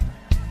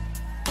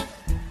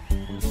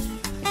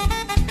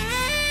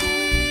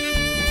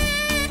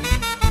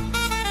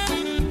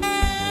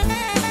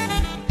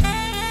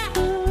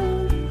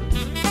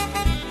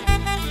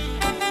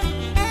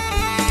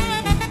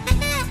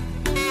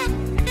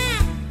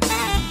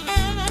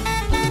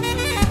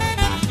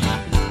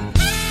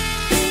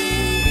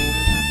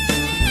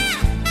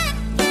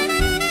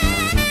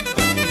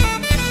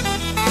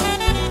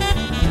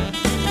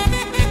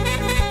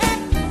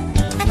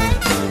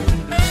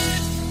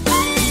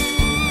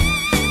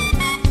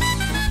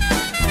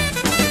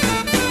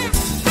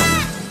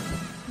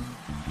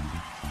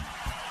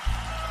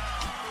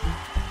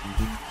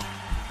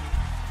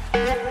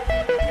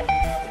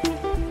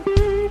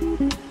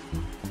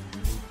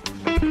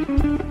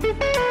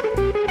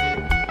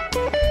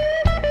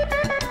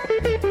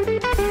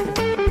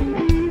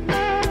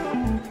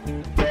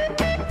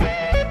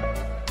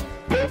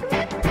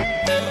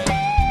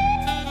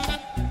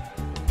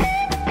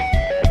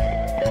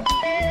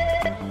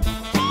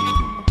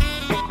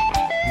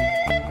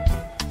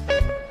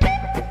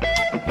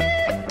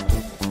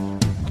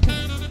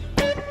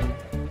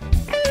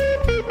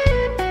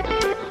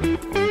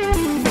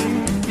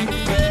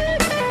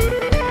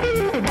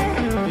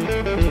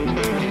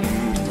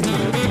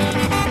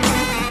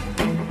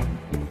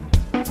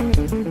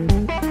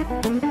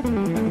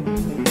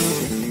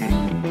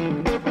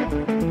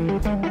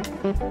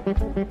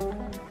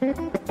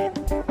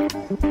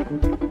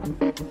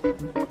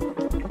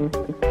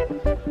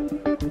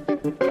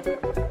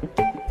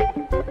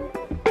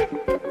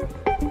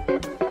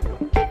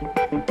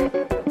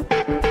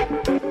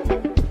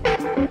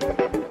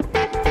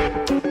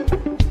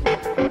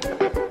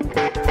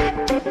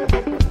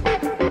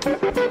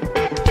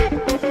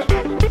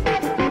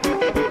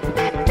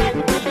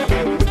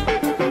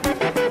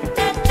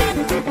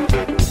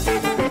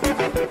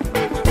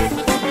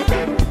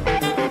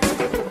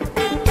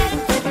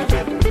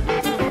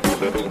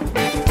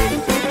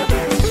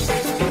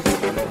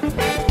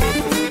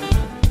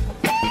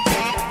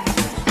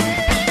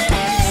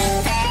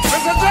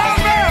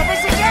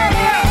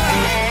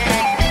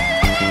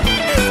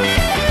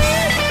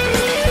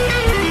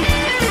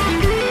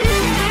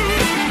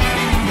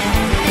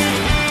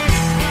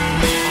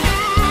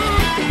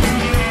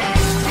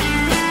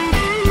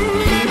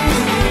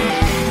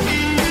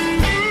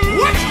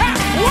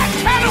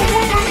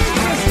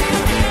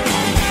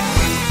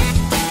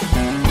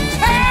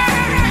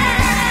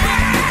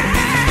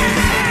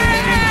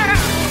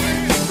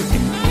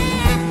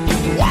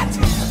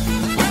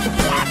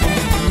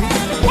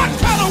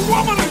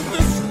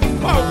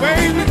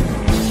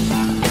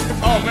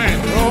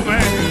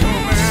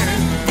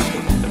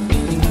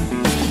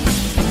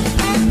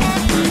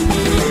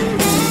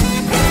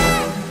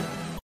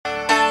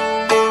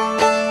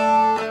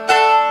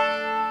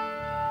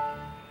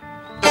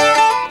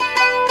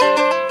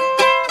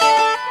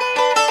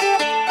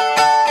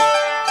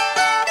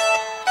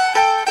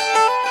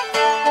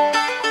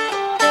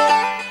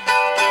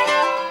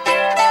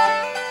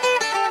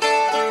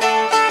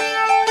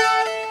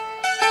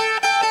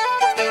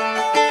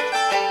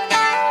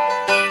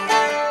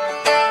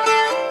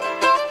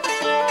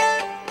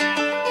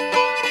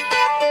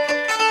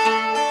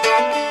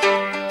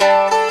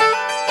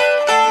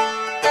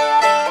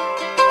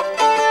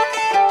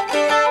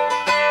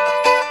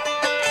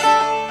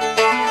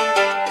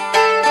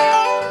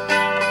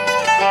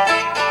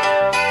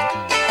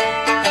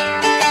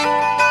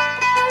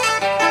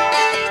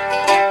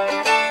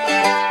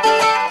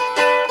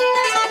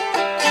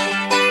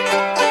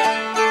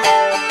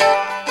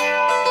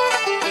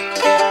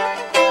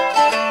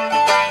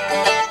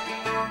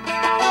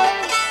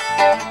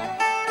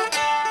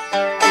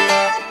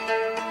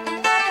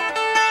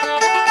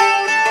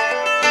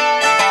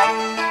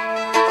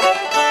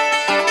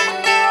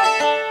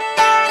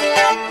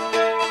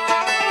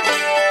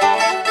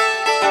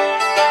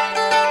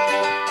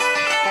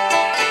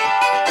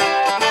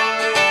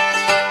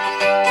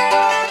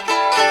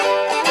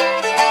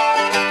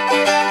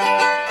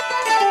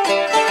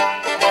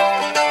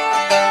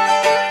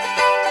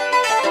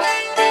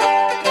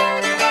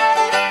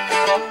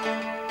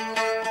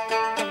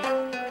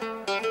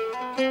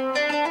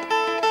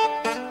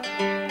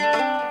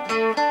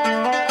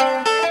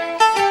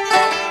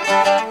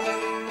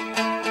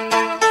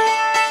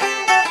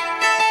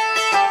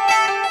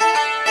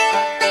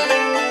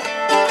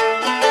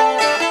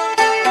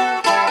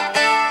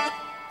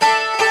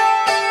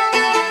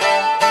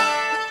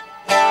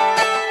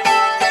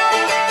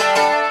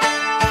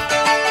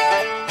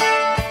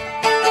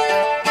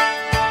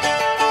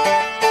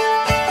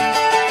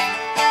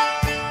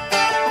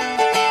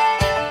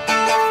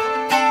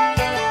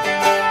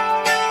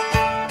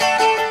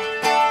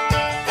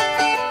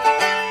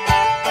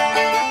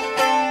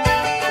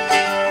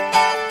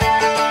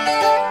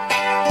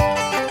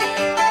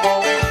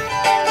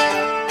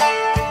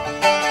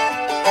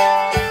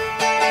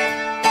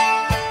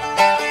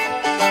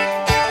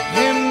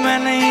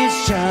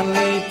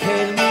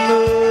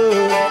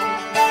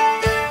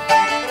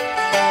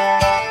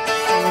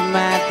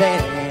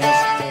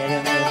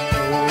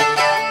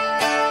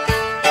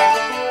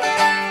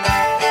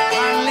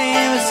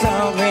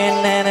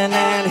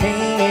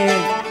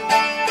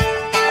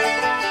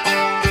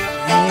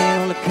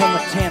 come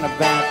to town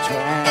about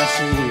twice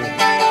a year.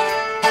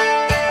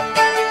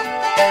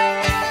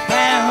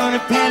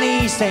 500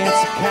 pennies, that's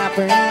the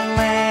copper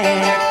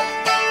land.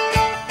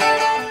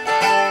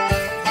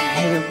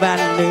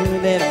 Everybody knew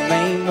that it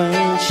made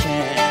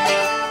moonshine.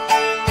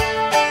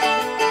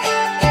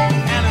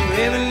 And a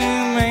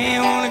revenue man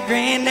on a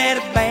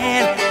granddaddy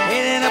band,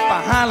 heading up a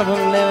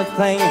Hollywood,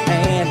 everything he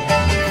had.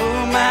 For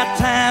my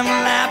time,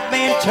 life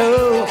been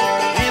told,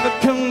 never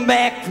come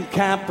back from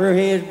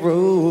Copperhead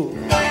Road.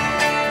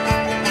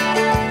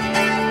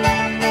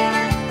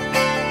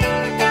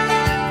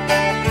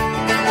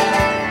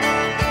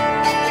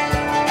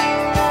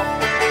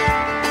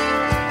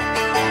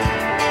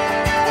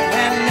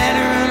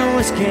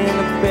 In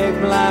a big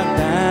block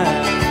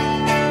dime,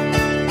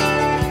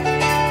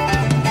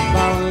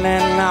 bought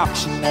at an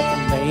auction at the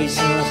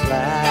Mason's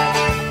Light.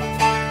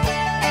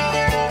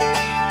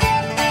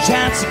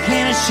 Johnson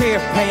County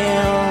Sheriff pay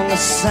on the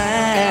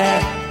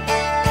side.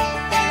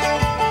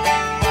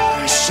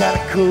 I shot a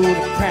cool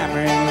to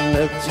primer and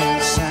looked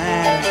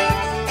inside.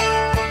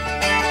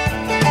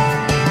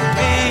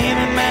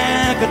 Baby,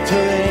 Michael to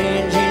the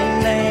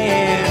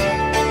engineer.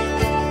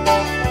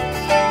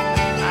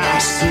 I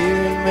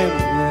still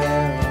remember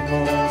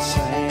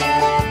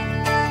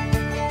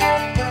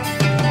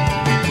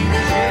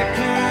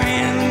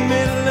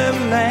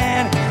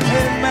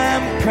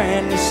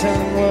crying the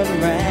sun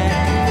wasn't right.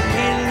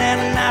 Heading down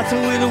the north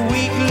with a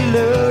weekly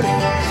load.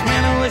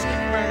 Smell of whiskey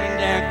burning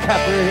down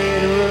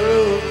Copperhead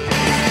Road.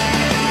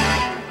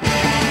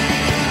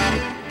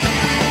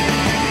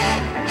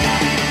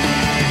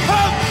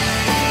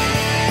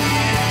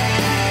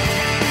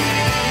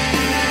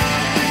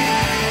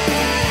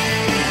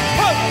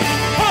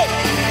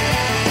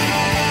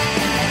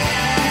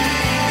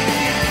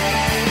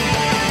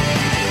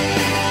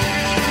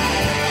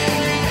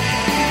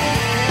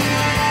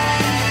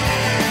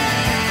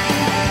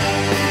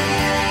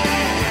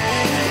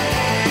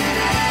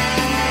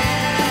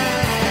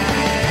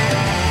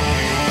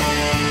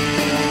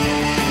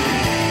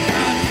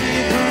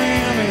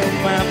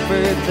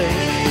 Birthday,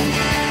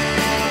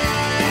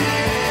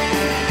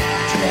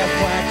 trap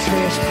white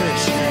trash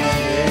person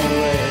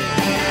away.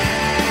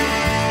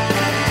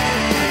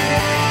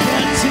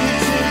 Got to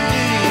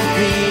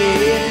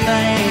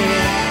Vietnam.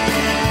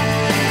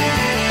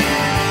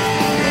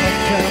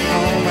 Come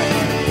home and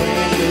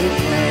brand new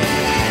plan.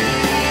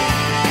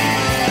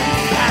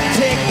 I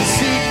take the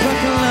seat from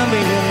Colombia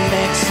to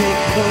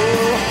Mexico.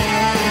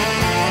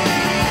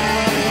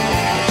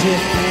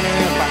 Just ran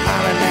up a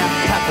holler down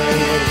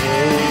Copperhead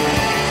Road.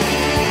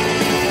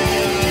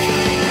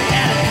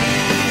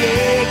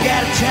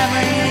 Got a chopper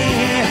in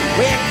here,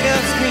 wake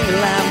up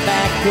screaming, I'm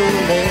back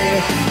over there.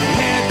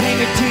 Everything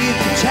to teeth,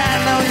 I'm trying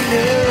to know you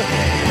know.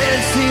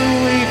 Better see a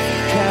way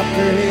from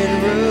Copperhead.